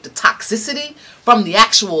separate the toxicity from the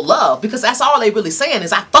actual love, because that's all they really saying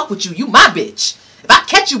is, I fuck with you, you my bitch. If I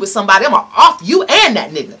catch you with somebody, I'm gonna off you and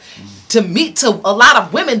that nigga. To a lot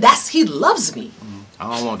of women, that's, he loves me.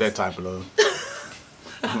 I don't want that type of love.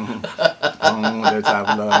 I don't want that type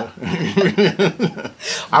of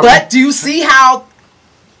love. But do you see how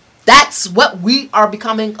that's what we are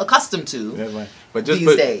becoming accustomed to? Yeah, right. But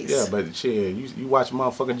these days. Yeah, but shit, you watch a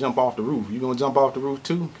motherfucker jump off the roof. You gonna jump off the roof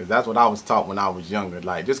too? Because that's what I was taught when I was younger.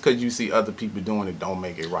 Like, just because you see other people doing it, don't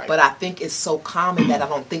make it right. But I think it's so common that I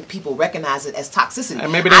don't think people recognize it as toxicity.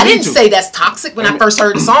 And maybe they I need didn't to. say that's toxic when I first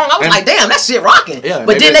heard the song. I was like, damn, that shit rocking. Yeah,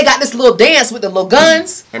 but then they got this little dance with the little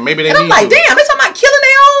guns. And maybe they and I'm need like, to. damn, they talking about killing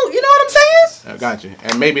their own. You know what I'm saying? I got you.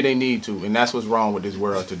 And maybe they need to. And that's what's wrong with this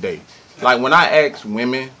world today. Like, when I ask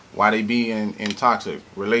women why they be in toxic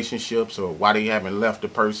relationships, or why they haven't left the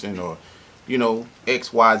person, or, you know,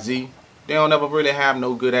 X, Y, Z, they don't ever really have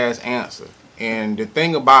no good ass answer. And the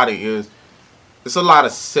thing about it is, it's a lot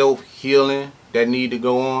of self-healing that need to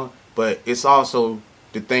go on, but it's also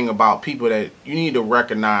the thing about people that you need to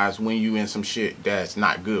recognize when you in some shit that's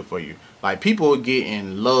not good for you. Like, people are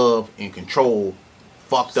getting love and control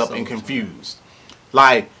fucked up and confused.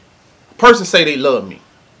 Like, a person say they love me,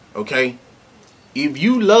 okay? If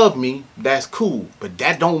you love me, that's cool, but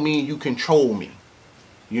that don't mean you control me.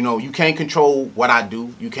 You know, you can't control what I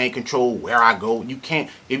do. You can't control where I go. You can't.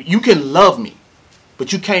 If you can love me,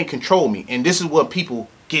 but you can't control me. And this is what people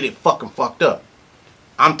get it fucking fucked up.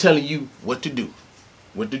 I'm telling you what to do,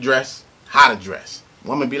 what to dress, how to dress.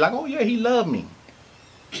 Woman be like, oh yeah, he loved me.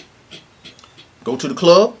 Go to the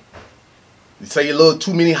club. You say a little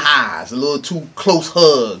too many highs, a little too close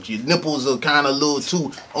hugs. Your nipples are kind of a little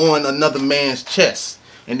too on another man's chest.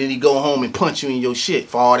 And then he go home and punch you in your shit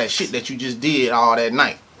for all that shit that you just did all that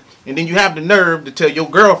night. And then you have the nerve to tell your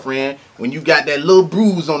girlfriend, when you got that little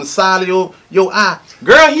bruise on the side of your eye,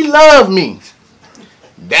 girl, he loved me.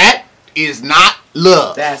 That is not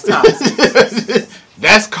love. That's toxic.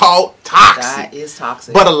 That's called toxic. That is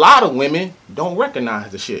toxic. But a lot of women don't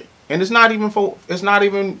recognize the shit. And it's not even for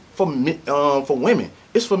women.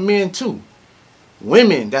 It's for men too.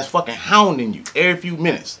 Women that's fucking hounding you every few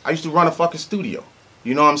minutes. I used to run a fucking studio.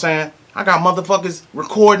 You know what I'm saying? I got motherfuckers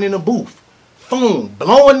recording in a booth. Phone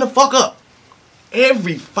blowing the fuck up.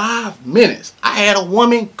 Every 5 minutes, I had a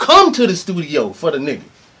woman come to the studio for the nigga.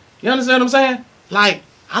 You understand what I'm saying? Like,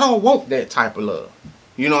 I don't want that type of love.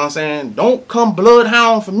 You know what I'm saying? Don't come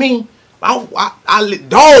bloodhound for me. I let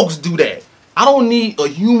dogs do that. I don't need a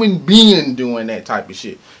human being doing that type of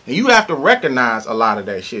shit. And you have to recognize a lot of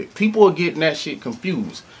that shit. People are getting that shit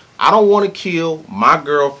confused. I don't want to kill my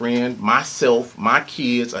girlfriend, myself, my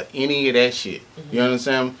kids, or any of that shit. Mm-hmm. You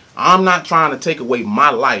understand? I'm not trying to take away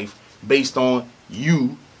my life based on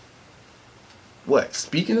you, what,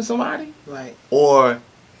 speaking to somebody? Right. Or,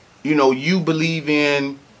 you know, you believe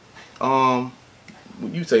in,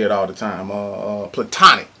 you say it all the time,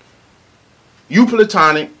 platonic. You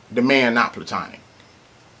platonic, the man not platonic.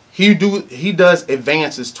 He does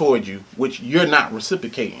advances toward you, which you're not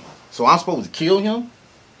reciprocating. So I'm supposed to kill him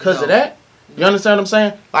because of that? You understand what I'm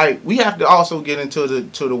saying? Like, we have to also get into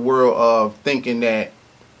the world of thinking that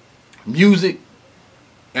music,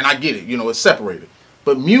 and I get it, you know, it's separated.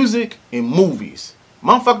 But music and movies,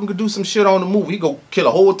 motherfucker could do some shit on the movie. He go kill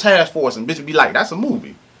a whole task force and bitch would be like, that's a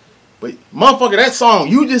movie. But motherfucker, that song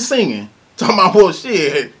you just singing, talking about, well,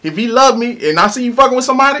 shit, if he love me and I see you fucking with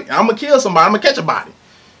somebody, I'm going to kill somebody, I'm going to catch a body.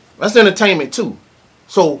 That's entertainment too.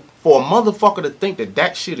 So for a motherfucker to think that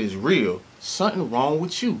that shit is real, something wrong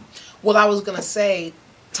with you. Well, I was going to say,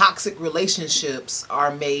 toxic relationships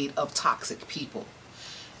are made of toxic people.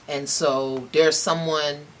 And so there's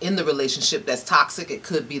someone in the relationship that's toxic. It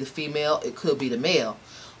could be the female, it could be the male.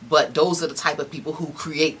 But those are the type of people who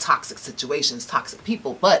create toxic situations, toxic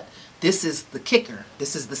people. But this is the kicker.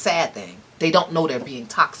 This is the sad thing. They don't know they're being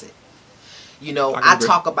toxic. You know, I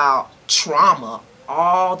talk about trauma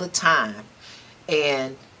all the time.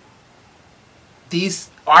 And this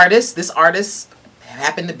artist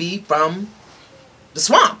happened to be from the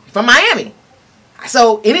swamp, from Miami.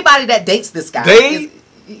 So anybody that dates this guy. Dade?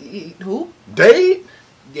 Who? Dade?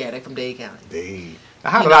 Yeah, they're from Dade County. Dade. Now,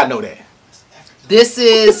 how did I know that? This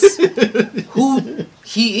is who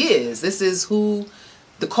he is. This is who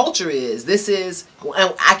the culture is. This is,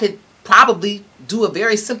 and I could probably do a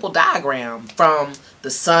very simple diagram from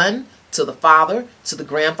the son to the father to the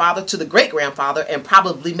grandfather to the great-grandfather and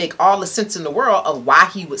probably make all the sense in the world of why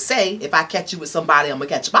he would say, if I catch you with somebody, I'm going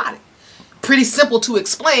to catch your body. Pretty simple to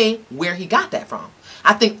explain where he got that from.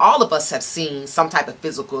 I think all of us have seen some type of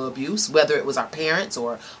physical abuse, whether it was our parents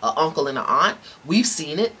or an uncle and an aunt. We've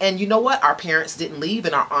seen it. And you know what? Our parents didn't leave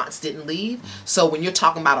and our aunts didn't leave. So when you're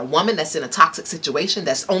talking about a woman that's in a toxic situation,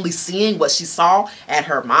 that's only seeing what she saw at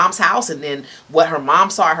her mom's house and then what her mom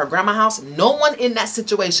saw at her grandma's house, no one in that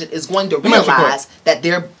situation is going to realize that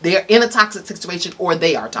they're in a toxic situation or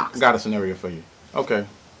they are toxic. Got a scenario for you. Okay.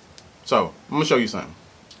 So, I'm going to show you something.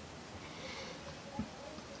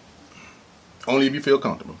 Only if you feel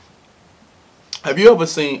comfortable. Have you ever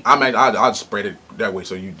seen, I'll spread it that way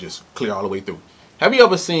so you just clear all the way through. Have you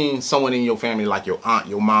ever seen someone in your family, like your aunt,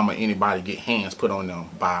 your mama, anybody, get hands put on them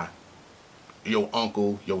by your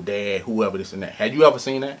uncle, your dad, whoever, this and that? Had you ever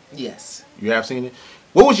seen that? Yes. You have seen it?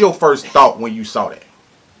 What was your first thought when you saw that?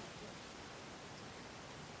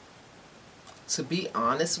 To be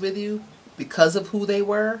honest with you, because of who they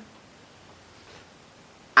were,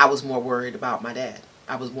 I was more worried about my dad.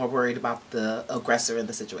 I was more worried about the aggressor in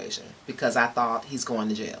the situation because I thought he's going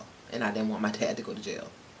to jail and I didn't want my dad to go to jail.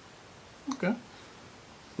 Okay.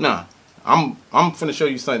 Nah, I'm finna show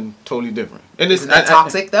you something totally different. And Isn't that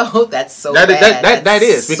toxic though? That's so bad. That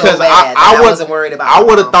is because so I wasn't worried about. I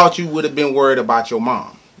would have thought you would have been worried about your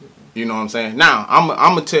mom. You know what I'm saying? Now I'm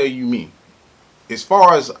gonna tell you me. As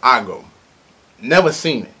far as I go, never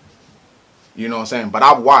seen it. You know what I'm saying? But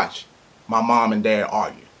I watched my mom and dad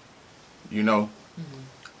argue. You know.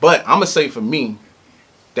 But I'm going to say for me,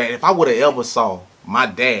 that if I would have ever saw my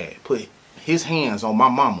dad put his hands on my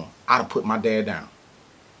mama, I'd have put my dad down.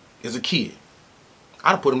 As a kid,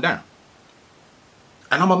 I'd have put him down.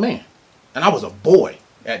 And I'm a man. And I was a boy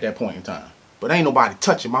at that point in time. But ain't nobody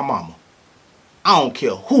touching my mama. I don't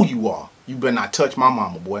care who you are. You better not touch my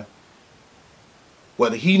mama, boy.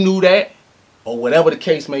 Whether he knew that or whatever the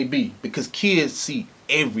case may be. Because kids see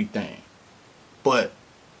everything. But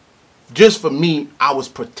just for me, I was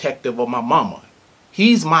protective of my mama.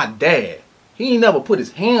 He's my dad. He ain't never put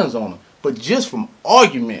his hands on her. But just from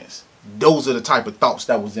arguments, those are the type of thoughts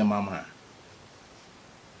that was in my mind.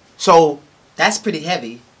 So that's pretty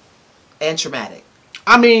heavy and traumatic.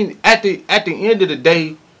 I mean, at the end of the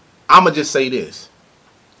day, I'ma just say this.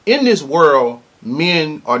 In this world,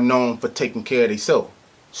 men are known for taking care of themselves.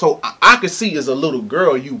 So I could see as a little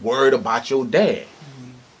girl you worried about your dad.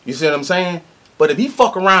 You see what I'm saying? But if he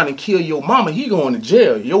fuck around and kill your mama, he going to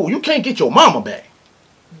jail. Yo, you can't get your mama back.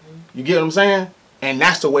 You get what I'm saying? And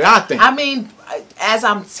that's the way I think. I mean, as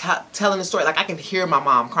I'm telling the story, like I can hear my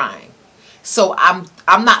mom crying. So I'm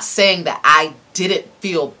not saying that I didn't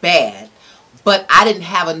feel bad, but I didn't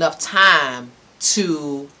have enough time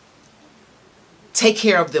to take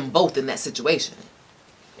care of them both in that situation.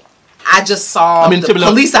 I just saw the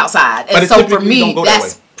police outside. And so for me,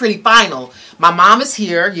 that's pretty final. My mom is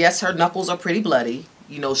here. Yes, her knuckles are pretty bloody.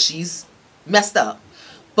 You know, she's messed up.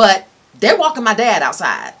 But they're walking my dad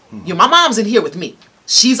outside. You know, my mom's in here with me.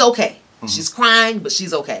 She's okay. She's crying, but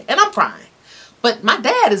she's okay. And I'm crying. But my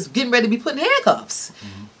dad is getting ready to be put in handcuffs.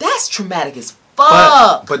 That's traumatic as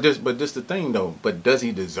fuck. But this the thing, though. But does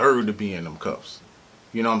he deserve to be in them cuffs?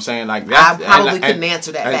 You know what I'm saying? Like that's, I probably couldn't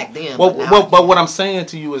answer that back then. But what I'm saying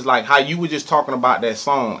to you is like how you were just talking about that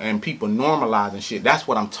song and people normalizing shit. That's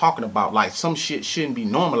what I'm talking about. Like some shit shouldn't be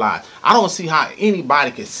normalized. I don't see how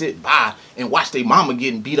anybody could sit by and watch their mama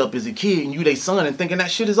getting beat up as a kid and you their son and thinking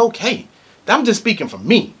that shit is okay. I'm just speaking for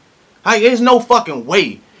me. Like there's no fucking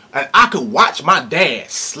way I could watch my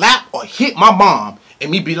dad slap or hit my mom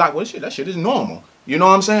and me be like, well, shit, that shit is normal. You know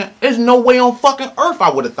what I'm saying? There's no way on fucking earth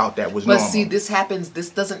I would have thought that was normal. But see,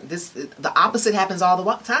 the opposite happens all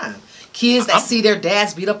the time. Kids that see their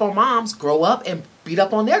dads beat up on moms grow up and beat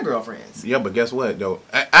up on their girlfriends. Yeah, but guess what, though?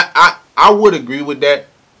 I would agree with that,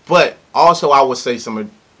 but also I would say some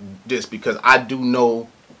of this because I do know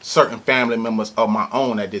certain family members of my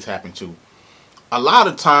own that this happened to. A lot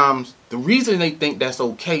of times, the reason they think that's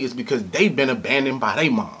okay is because they've been abandoned by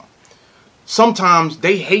their mom. Sometimes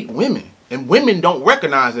they hate women. And women don't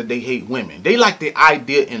recognize that they hate women. They like the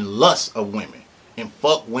idea and lust of women. And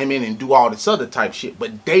fuck women and do all this other type shit.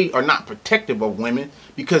 But they are not protective of women.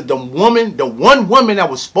 Because the one woman that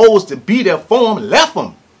was supposed to be there for them left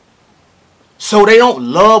them. So they don't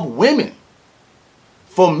love women.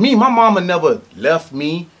 For me, my mama never left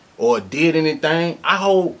me or did anything. I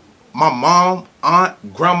hold my mom,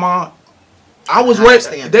 aunt, grandma. I was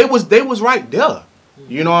right. They was right there.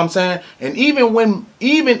 You know what I'm saying? And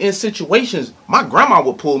even in situations, my grandma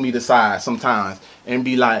would pull me to the side sometimes and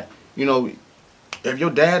be like, you know, if your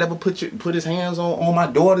dad ever put his hands on my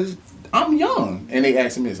daughters, I'm young. And they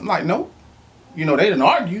ask me this. I'm like, no. You know, they didn't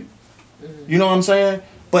argue. You know what I'm saying?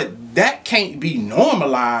 But that can't be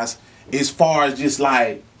normalized as far as just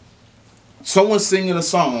like someone singing a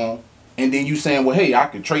song and then you saying, well, hey, I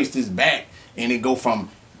could trace this back, and it go from,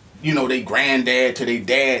 you know, they granddad to their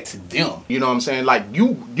dad to them. You know what I'm saying? Like,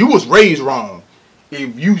 you was raised wrong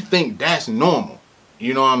if you think that's normal.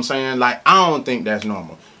 You know what I'm saying? Like, I don't think that's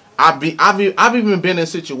normal. I've even been in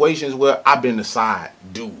situations where I've been the side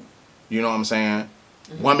dude. You know what I'm saying?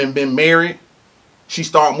 Woman been married, she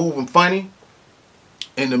started moving funny,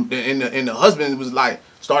 and the husband was like,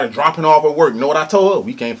 started dropping off at work. You know what I told her?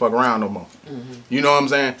 We can't fuck around no more. You know what I'm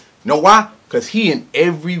saying? Know why? Because he in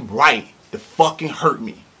every right to fucking hurt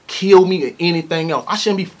me, kill me, or anything else. I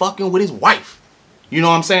shouldn't be fucking with his wife. You know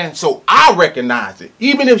what I'm saying? So I recognize it.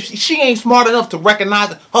 Even if she ain't smart enough to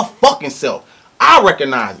recognize it her fucking self, I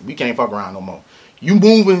recognize it. We can't fuck around no more. You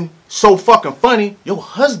moving so fucking funny, your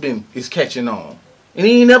husband is catching on. And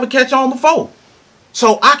he ain't never catch on before.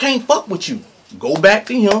 So I can't fuck with you. Go back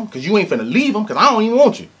to him, because you ain't finna leave him, because I don't even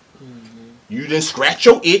want you. You done scratch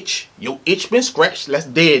your itch. Your itch been scratched. Let's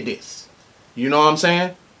dead this. You know what I'm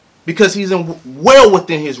saying? Because he's well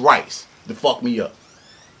within his rights to fuck me up.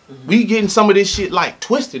 We getting some of this shit like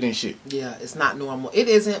twisted and shit. Yeah, it's not normal. It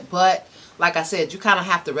isn't, but like I said, you kind of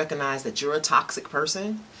have to recognize that you're a toxic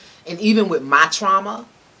person. And even with my trauma,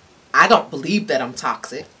 I don't believe that I'm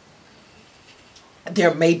toxic.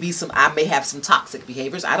 There may be I may have some toxic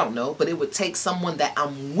behaviors. I don't know. But it would take someone that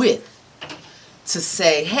I'm with to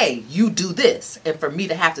say, hey, you do this. And for me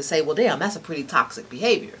to have to say, well, damn, that's a pretty toxic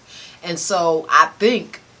behavior. And so I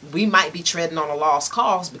think we might be treading on a lost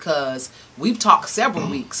cause, because we've talked several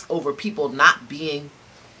weeks over people not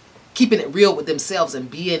keeping it real with themselves and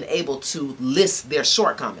being able to list their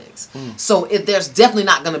shortcomings. So if there's definitely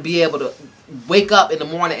not going to be able to wake up in the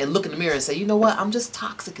morning and look in the mirror and say, you know what, I'm just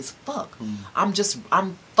toxic as fuck.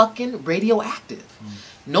 I'm fucking radioactive.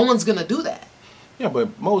 No one's going to do that. Yeah,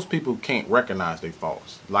 but most people can't recognize their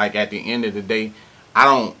faults. Like, at the end of the day, I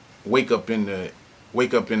don't wake up in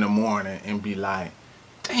the morning and be like,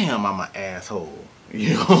 damn, I'm an asshole.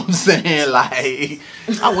 You know what I'm saying? Like,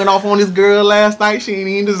 I went off on this girl last night. She ain't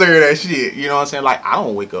even deserve that shit. You know what I'm saying? Like, I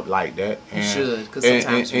don't wake up like that. You should, because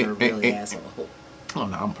sometimes you're a really asshole. Oh,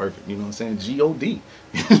 no, I'm perfect. You know what I'm saying? G-O-D.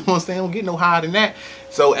 You know what I'm saying? I don't get no higher than that.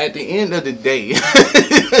 So, at the end of the day,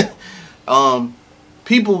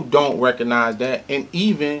 people don't recognize that. And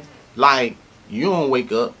even, like, you don't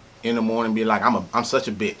wake up in the morning and be like, I'm such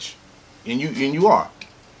a bitch. And you are.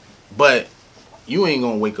 But you ain't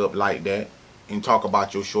gonna wake up like that and talk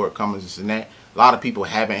about your shortcomings and that. A lot of people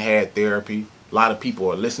haven't had therapy. A lot of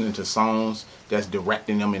people are listening to songs that's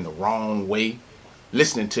directing them in the wrong way.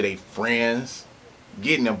 Listening to their friends.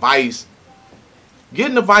 Getting advice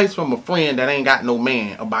from a friend that ain't got no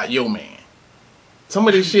man about your man. Some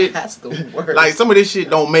of this shit, that's the worst. Like, some of this shit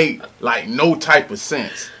don't make like no type of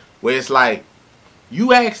sense. Where it's like,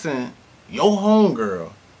 you asking your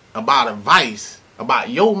homegirl about advice about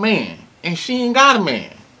your man, and she ain't got a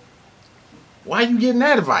man. Why you getting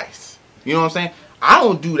that advice? You know what I'm saying? I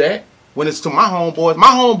don't do that when it's to my homeboys. My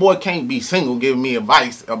homeboy can't be single giving me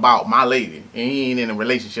advice about my lady, and he ain't in a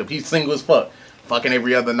relationship. He's single as fuck. Fucking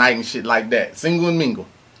every other night and shit like that. Single and mingle.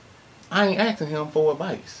 I ain't asking him for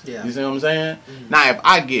advice. Yeah. You see what I'm saying? Now, if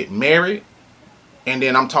I get married and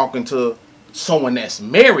then I'm talking to someone that's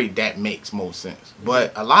married, that makes more sense.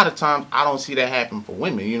 But a lot of times, I don't see that happen for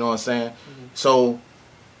women. You know what I'm saying? So,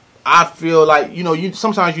 I feel like, you know,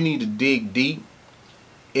 sometimes you need to dig deep.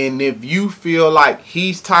 And if you feel like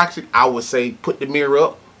he's toxic, I would say put the mirror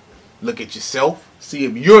up. Look at yourself. See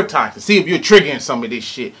if you're toxic. See if you're triggering some of this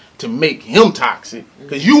shit to make him toxic.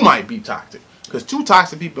 Because you might be toxic. Because two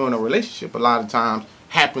toxic people in a relationship a lot of times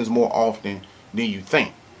happens more often than you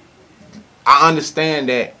think. I understand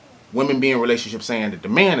that women be in relationships saying that the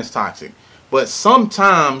man is toxic. But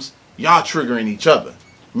sometimes y'all triggering each other.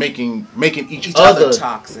 Making each other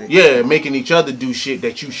toxic. Yeah, making each other do shit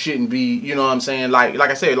that you shouldn't be, you know what I'm saying? Like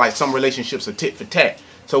I said, like some relationships are tit for tat.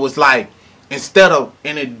 So it's like, instead of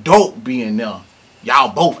an adult being there,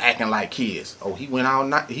 y'all both acting like kids. Oh, he went all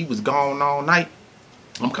night. He was gone all night.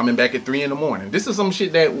 I'm coming back at 3 in the morning. This is some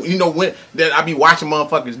shit that, you know, that I be watching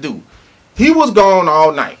motherfuckers do. He was gone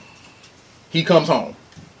all night. He comes home.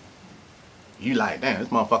 You like, damn, this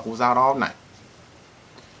motherfucker was out all night.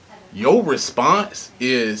 Your response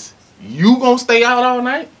is, you gonna stay out all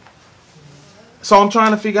night? So I'm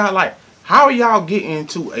trying to figure out, like, how are y'all getting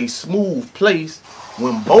into a smooth place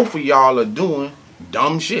when both of y'all are doing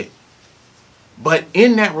dumb shit? But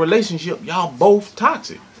in that relationship, y'all both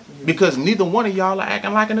toxic. Because neither one of y'all are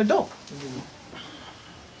acting like an adult.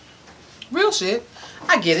 Real shit.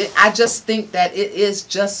 I get it. I just think that it is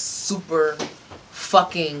just super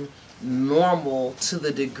fucking normal to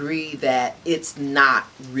the degree that it's not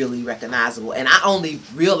really recognizable. And I only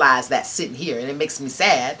realize that sitting here, and it makes me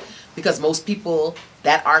sad because most people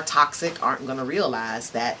that are toxic aren't going to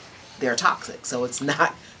realize that they're toxic. So it's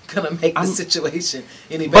not going to make the situation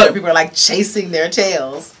any better. People are like chasing their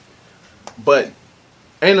tails. But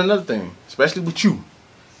ain't another thing, especially with you.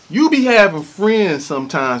 You be having friends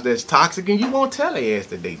sometimes that's toxic and you won't tell their ass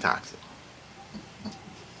that they toxic.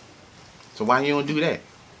 So why you don't do that?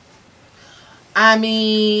 I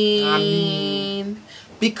mean,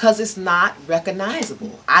 because it's not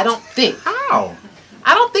recognizable. I don't think. How?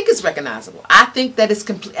 I don't think it's recognizable. I think that it's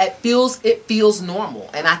it feels normal,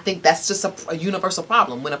 and I think that's just a universal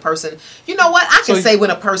problem when a person. You know what? I can say when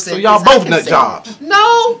a person. So y'all both nut jobs.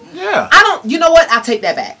 No. Yeah. I don't. You know what? I take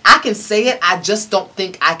that back. I can say it. I just don't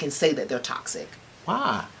think I can say that they're toxic.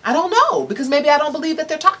 Why? I don't know, because maybe I don't believe that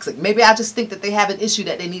they're toxic. Maybe I just think that they have an issue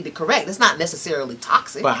that they need to correct. It's not necessarily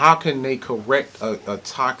toxic. But how can they correct a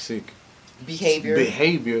toxic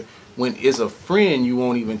behavior when it's a friend you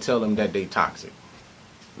won't even tell them that they toxic?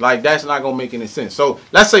 Like, that's not going to make any sense. So,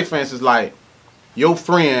 let's say, for instance, like, your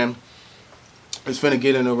friend is finna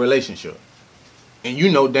get in a relationship. And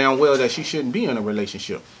you know damn well that she shouldn't be in a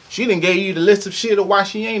relationship. She done gave you the list of shit of why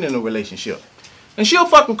she ain't in a relationship. And she'll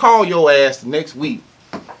fucking call your ass the next week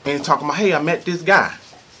and talking about, hey, I met this guy.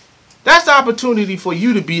 That's the opportunity for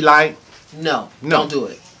you to be like, no, don't do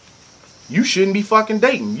it. You shouldn't be fucking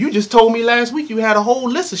dating. You just told me last week you had a whole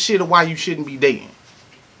list of shit of why you shouldn't be dating.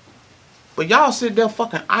 But y'all sit there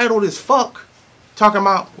fucking idle as fuck talking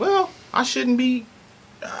about, well, I shouldn't be,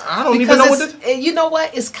 I don't even know what this. You know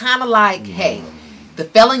what? It's kind of like, hey, the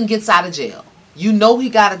felon gets out of jail. You know he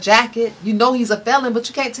got a jacket. You know he's a felon, but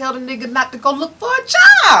you can't tell the nigga not to go look for a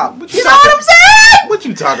job. You know what I'm saying? What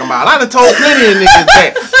you talking about? I done told plenty of niggas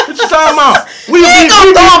that. What you talking about? We ain't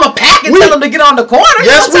gonna throw him a pack and tell him to get on the corner.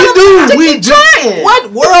 Yes, we do. We do. What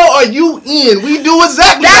world are you in? We do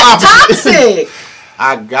exactly the opposite. That's toxic.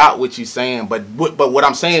 I got what you saying, but what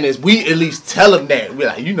I'm saying is we at least tell them that. We're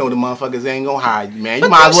like, you know the motherfuckers ain't gonna hide you, man. You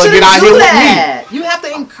might as well get out here with me. You have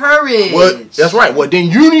to encourage. Well, that's right. Well, then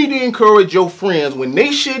you need to encourage your friends when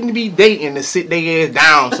they shouldn't be dating to sit their ass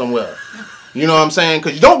down somewhere. You know what I'm saying?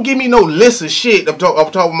 Because don't give me no list of shit of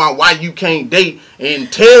talking about why you can't date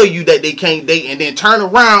and tell you that they can't date and then turn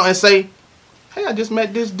around and say, hey, I just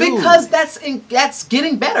met this dude. Because that's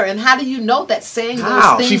getting better. And how do you know that saying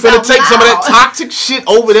how? those things She finna out take loud? some of that toxic shit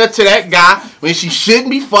over there to that guy when she shouldn't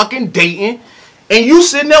be fucking dating. And you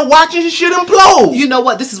sitting there watching his shit implode. You know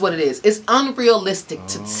what? This is what it is. It's unrealistic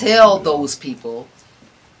to tell those people,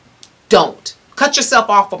 don't. Cut yourself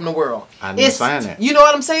off from the world. I understand that. You know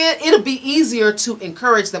what I'm saying? It'll be easier to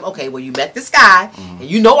encourage them. Okay, well, you met this guy, and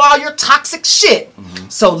you know all your toxic shit.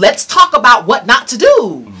 So let's talk about what not to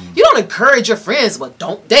do. You don't encourage your friends, but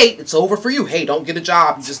don't date. It's over for you. Hey, don't get a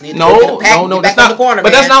job. You just need to go get a pack and get back on the corner,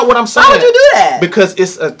 but man. that's not what I'm saying. Why would you do that? Because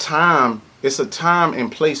it's a time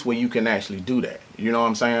and place where you can actually do that. You know what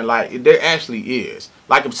I'm saying? Like, there actually is.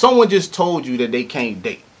 Like, if someone just told you that they can't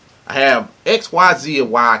date, I have X, Y, Z of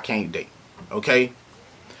why I can't date. Okay?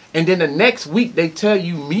 And then the next week they tell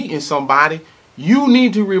you meeting somebody, you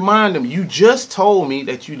need to remind them, you just told me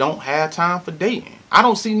that you don't have time for dating. I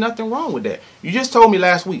don't see nothing wrong with that. You just told me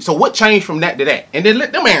last week. So what changed from that to that? And then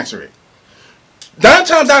let them answer it. 9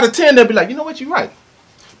 times out of 10, they'll be like, you know what, you're right.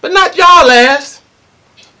 But not y'all ass.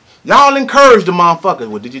 Y'all encourage the motherfuckers.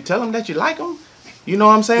 Well, did you tell them that you like them? You know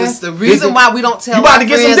what I'm saying? It's the reason why we don't tell our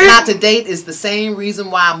friends not to date is the same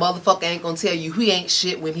reason why a motherfucker ain't gonna tell you he ain't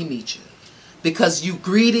shit when he meets you. Because you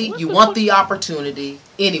greedy, you want the opportunity.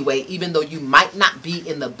 Anyway, even though you might not be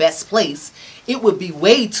in the best place, it would be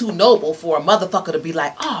way too noble for a motherfucker to be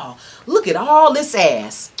like, oh, look at all this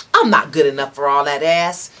ass. I'm not good enough for all that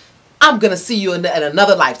ass. I'm going to see you in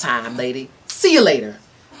another lifetime, lady. See you later.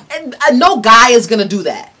 And no guy is going to do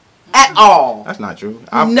that. At all. That's not true.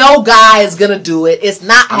 No guy is gonna do it. It's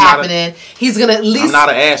not happening. He's gonna at least. I'm not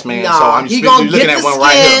an ass man, no, so I'm just looking at one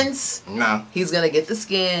right here. No. He's gonna get the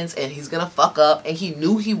skins and he's gonna fuck up. And he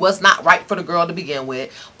knew he was not right for the girl to begin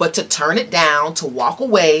with. But to turn it down, to walk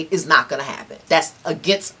away, is not gonna happen. That's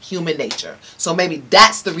against human nature. So maybe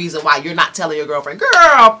that's the reason why you're not telling your girlfriend,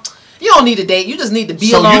 girl, you don't need to date. You just need to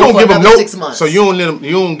be alone for another 6 months. So you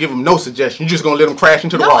don't give them no suggestion. You just gonna let them crash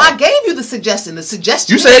into the wall. No, I gave you the suggestion. The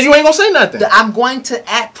suggestion. You said you ain't gonna say nothing. I'm going to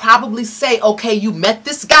probably say, okay, you met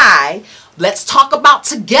this guy. let's talk about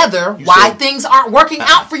together why things aren't working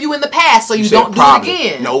out for you in the past so you don't do it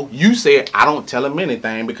again. No, you said, I don't tell them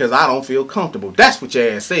anything because I don't feel comfortable. That's what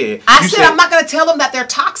your ass said. I said I'm not going to tell them that they're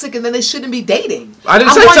toxic and then they shouldn't be dating. I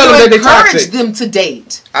didn't say tell them that they're toxic. Encourage them to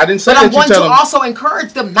date. I didn't say that. But I'm going to also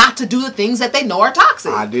encourage them not to do the things that they know are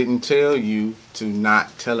toxic. I didn't tell you to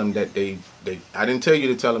not tell them that I didn't tell you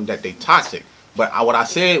to tell them that they toxic. But what I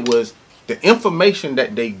said was the information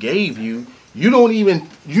that they gave you, you don't even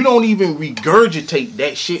regurgitate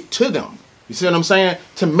that shit to them. You see what I'm saying?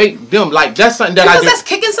 To make them like that's something that because that's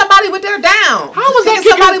kicking somebody with their down. How was that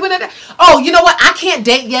kicking somebody with their down? Oh, you know what? I can't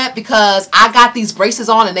date yet because I got these braces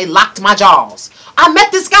on and they locked my jaws. I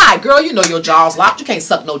met this guy, girl. You know your jaws locked. You can't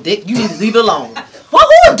suck no dick. You need to leave it alone. Well,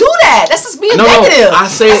 who would do that? That's just being negative. I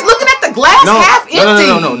said that's looking at the glass half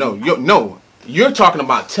empty. No. You're talking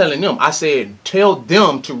about telling them. I said tell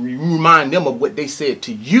them to remind them of what they said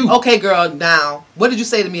to you. Okay, girl. Now, what did you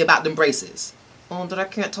say to me about them braces? Oh, that I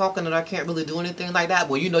can't talk and that I can't really do anything like that.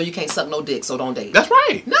 Well, you know you can't suck no dick, so don't date. That's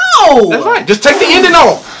right. No. That's right. Just take the ending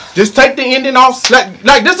off. Just take the ending off.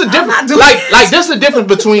 Like this is a difference. Like this is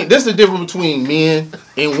a difference between men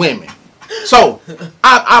and women. So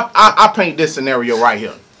I paint this scenario right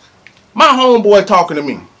here. My homeboy talking to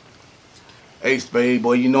me. Hey, Spade,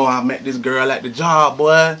 boy, you know I met this girl at the job,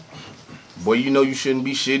 boy. Boy, you know you shouldn't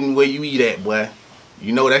be shitting where you eat at, boy.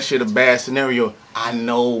 You know that shit a bad scenario. I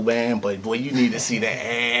know, man, but boy, you need to see the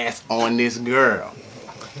ass on this girl.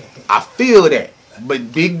 I feel that.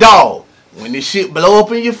 But big dog, when this shit blow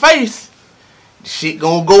up in your face, the shit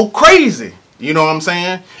gonna go crazy. You know what I'm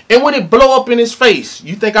saying? And when it blow up in his face,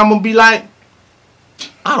 you think I'm gonna be like,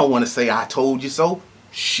 I don't want to say I told you so.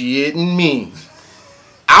 Shit and me.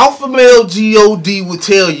 Alpha male God will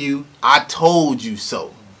tell you, I told you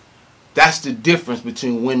so. That's the difference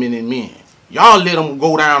between women and men. Y'all let them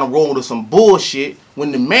go down the road to some bullshit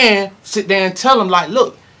when the man sit there and tell them like,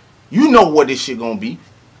 look, you know what this shit gonna be.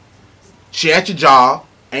 Shit at your job,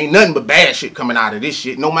 ain't nothing but bad shit coming out of this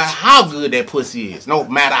shit, no matter how good that pussy is, no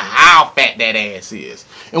matter how fat that ass is.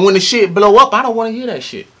 And when the shit blow up, I don't want to hear that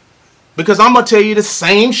shit. Because I'm gonna tell you the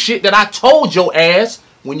same shit that I told your ass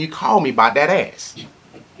when you called me about that ass.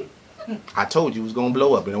 I told you it was gonna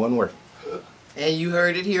blow up and it wasn't working. And you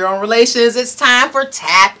heard it here on Relations. It's time for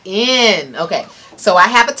Tap In. Okay, so I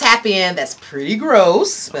have a tap in that's pretty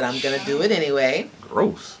gross, but I'm gonna do it anyway.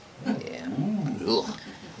 Gross. Yeah. Ugh.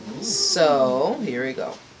 So here we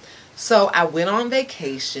go. So I went on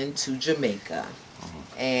vacation to Jamaica,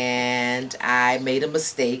 and I made a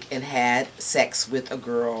mistake and had sex with a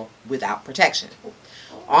girl without protection.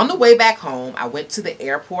 On the way back home, I went to the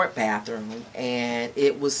airport bathroom, and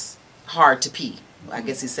it was hard to pee. I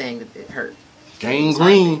guess he's saying that it hurt.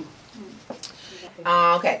 Gangrene.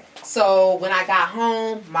 Okay, so when I got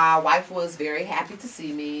home, my wife was very happy to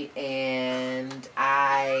see me, and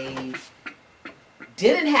I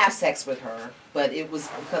didn't have sex with her, but it was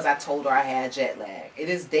because I told her I had jet lag. It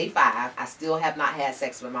is day 5. I still have not had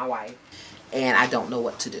sex with my wife, and I don't know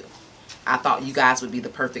what to do. I thought you guys would be the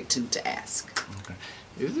perfect two to ask. Okay.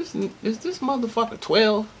 Is this motherfucker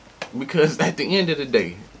 12? Because at the end of the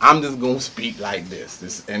day, I'm just gonna speak like this.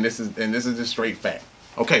 This is the straight fact.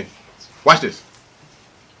 Okay, watch this.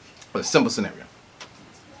 A simple scenario.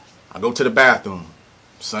 I go to the bathroom,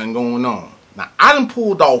 something going on. Now I done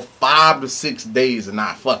pulled off 5 to 6 days of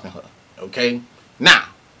not fucking her. Okay, now,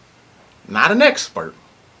 not an expert,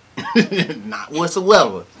 not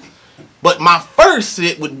whatsoever. But my first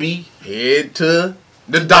sit would be head to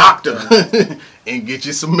the doctor and get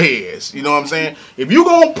you some meds. You know what I'm saying? If you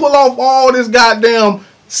gonna pull off all this goddamn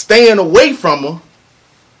staying away from her,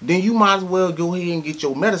 then you might as well go ahead and get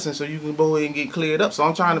your medicine so you can go ahead and get cleared up. So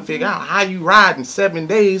I'm trying to figure out how you ride in 7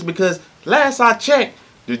 days, because last I checked,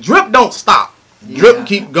 the drip don't stop. Drip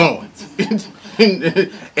keep going.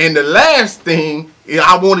 And the last thing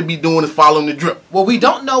I want to be doing is following the drip. Well, we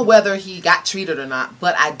don't know whether he got treated or not,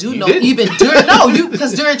 but I do know even during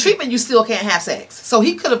because during treatment you still can't have sex. So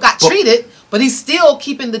he could have got treated, but he's still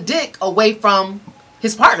keeping the dick away from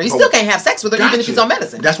his partner. He still can't have sex with her even if he's on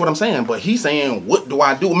medicine. That's what I'm saying. But he's saying, what do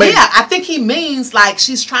I do? Maybe. Yeah, I think he means like,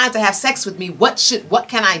 she's trying to have sex with me. What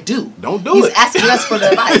can I do? Don't do He's it. asking us for the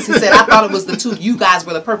advice. He said, I thought it was the two. You guys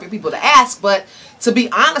were the perfect people to ask, but to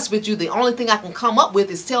be honest with you, the only thing I can come up with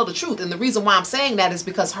is tell the truth. And the reason why I'm saying that is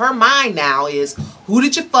because her mind now is, who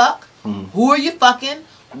did you fuck? Who are you fucking?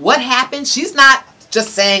 What happened? She's not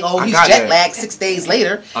just saying, oh, he's jet lagged 6 days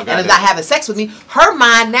later and is not having sex with me. Her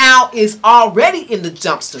mind now is already in the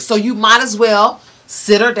dumpster. So you might as well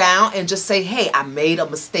sit her down and just say, hey, I made a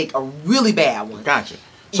mistake, a really bad one. Gotcha.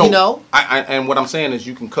 So, you know? and what I'm saying is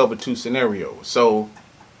you can cover 2 scenarios. So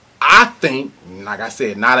I think, like I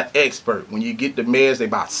said, not an expert. When you get the meds, they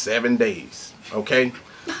about 7 days. Okay?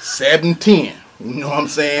 7, 10. You know what I'm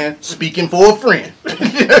saying? Speaking for a friend.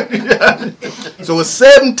 So it's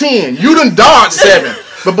 7, 10. You done dodged 7.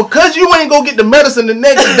 But because you ain't gonna get the medicine the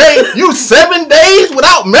next day, you 7 days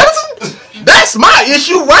without medicine? That's my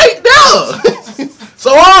issue right there.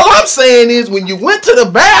 So all I'm saying is when you went to the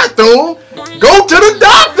bathroom, go to the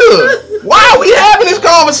doctor. Why are we having this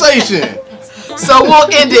conversation? So we'll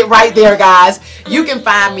end it right there, guys. You can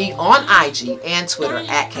find me on IG and Twitter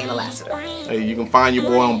at Kaynah Lassiter. Hey, you can find your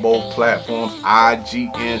boy on both platforms, IG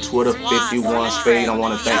and Twitter, 51 Spade. I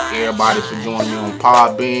want to thank everybody for joining me on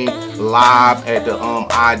Podbean, live at the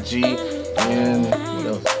IG. And what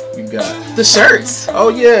else we got? The shirts. Oh,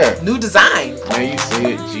 yeah. New design. Man, you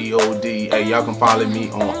see it, G-O-D. Hey, y'all can follow me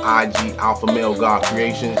on IG, Alpha Male God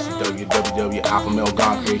Creations,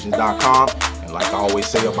 www.alphamalegodcreations.com. And like I always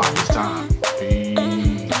say about this time, peace.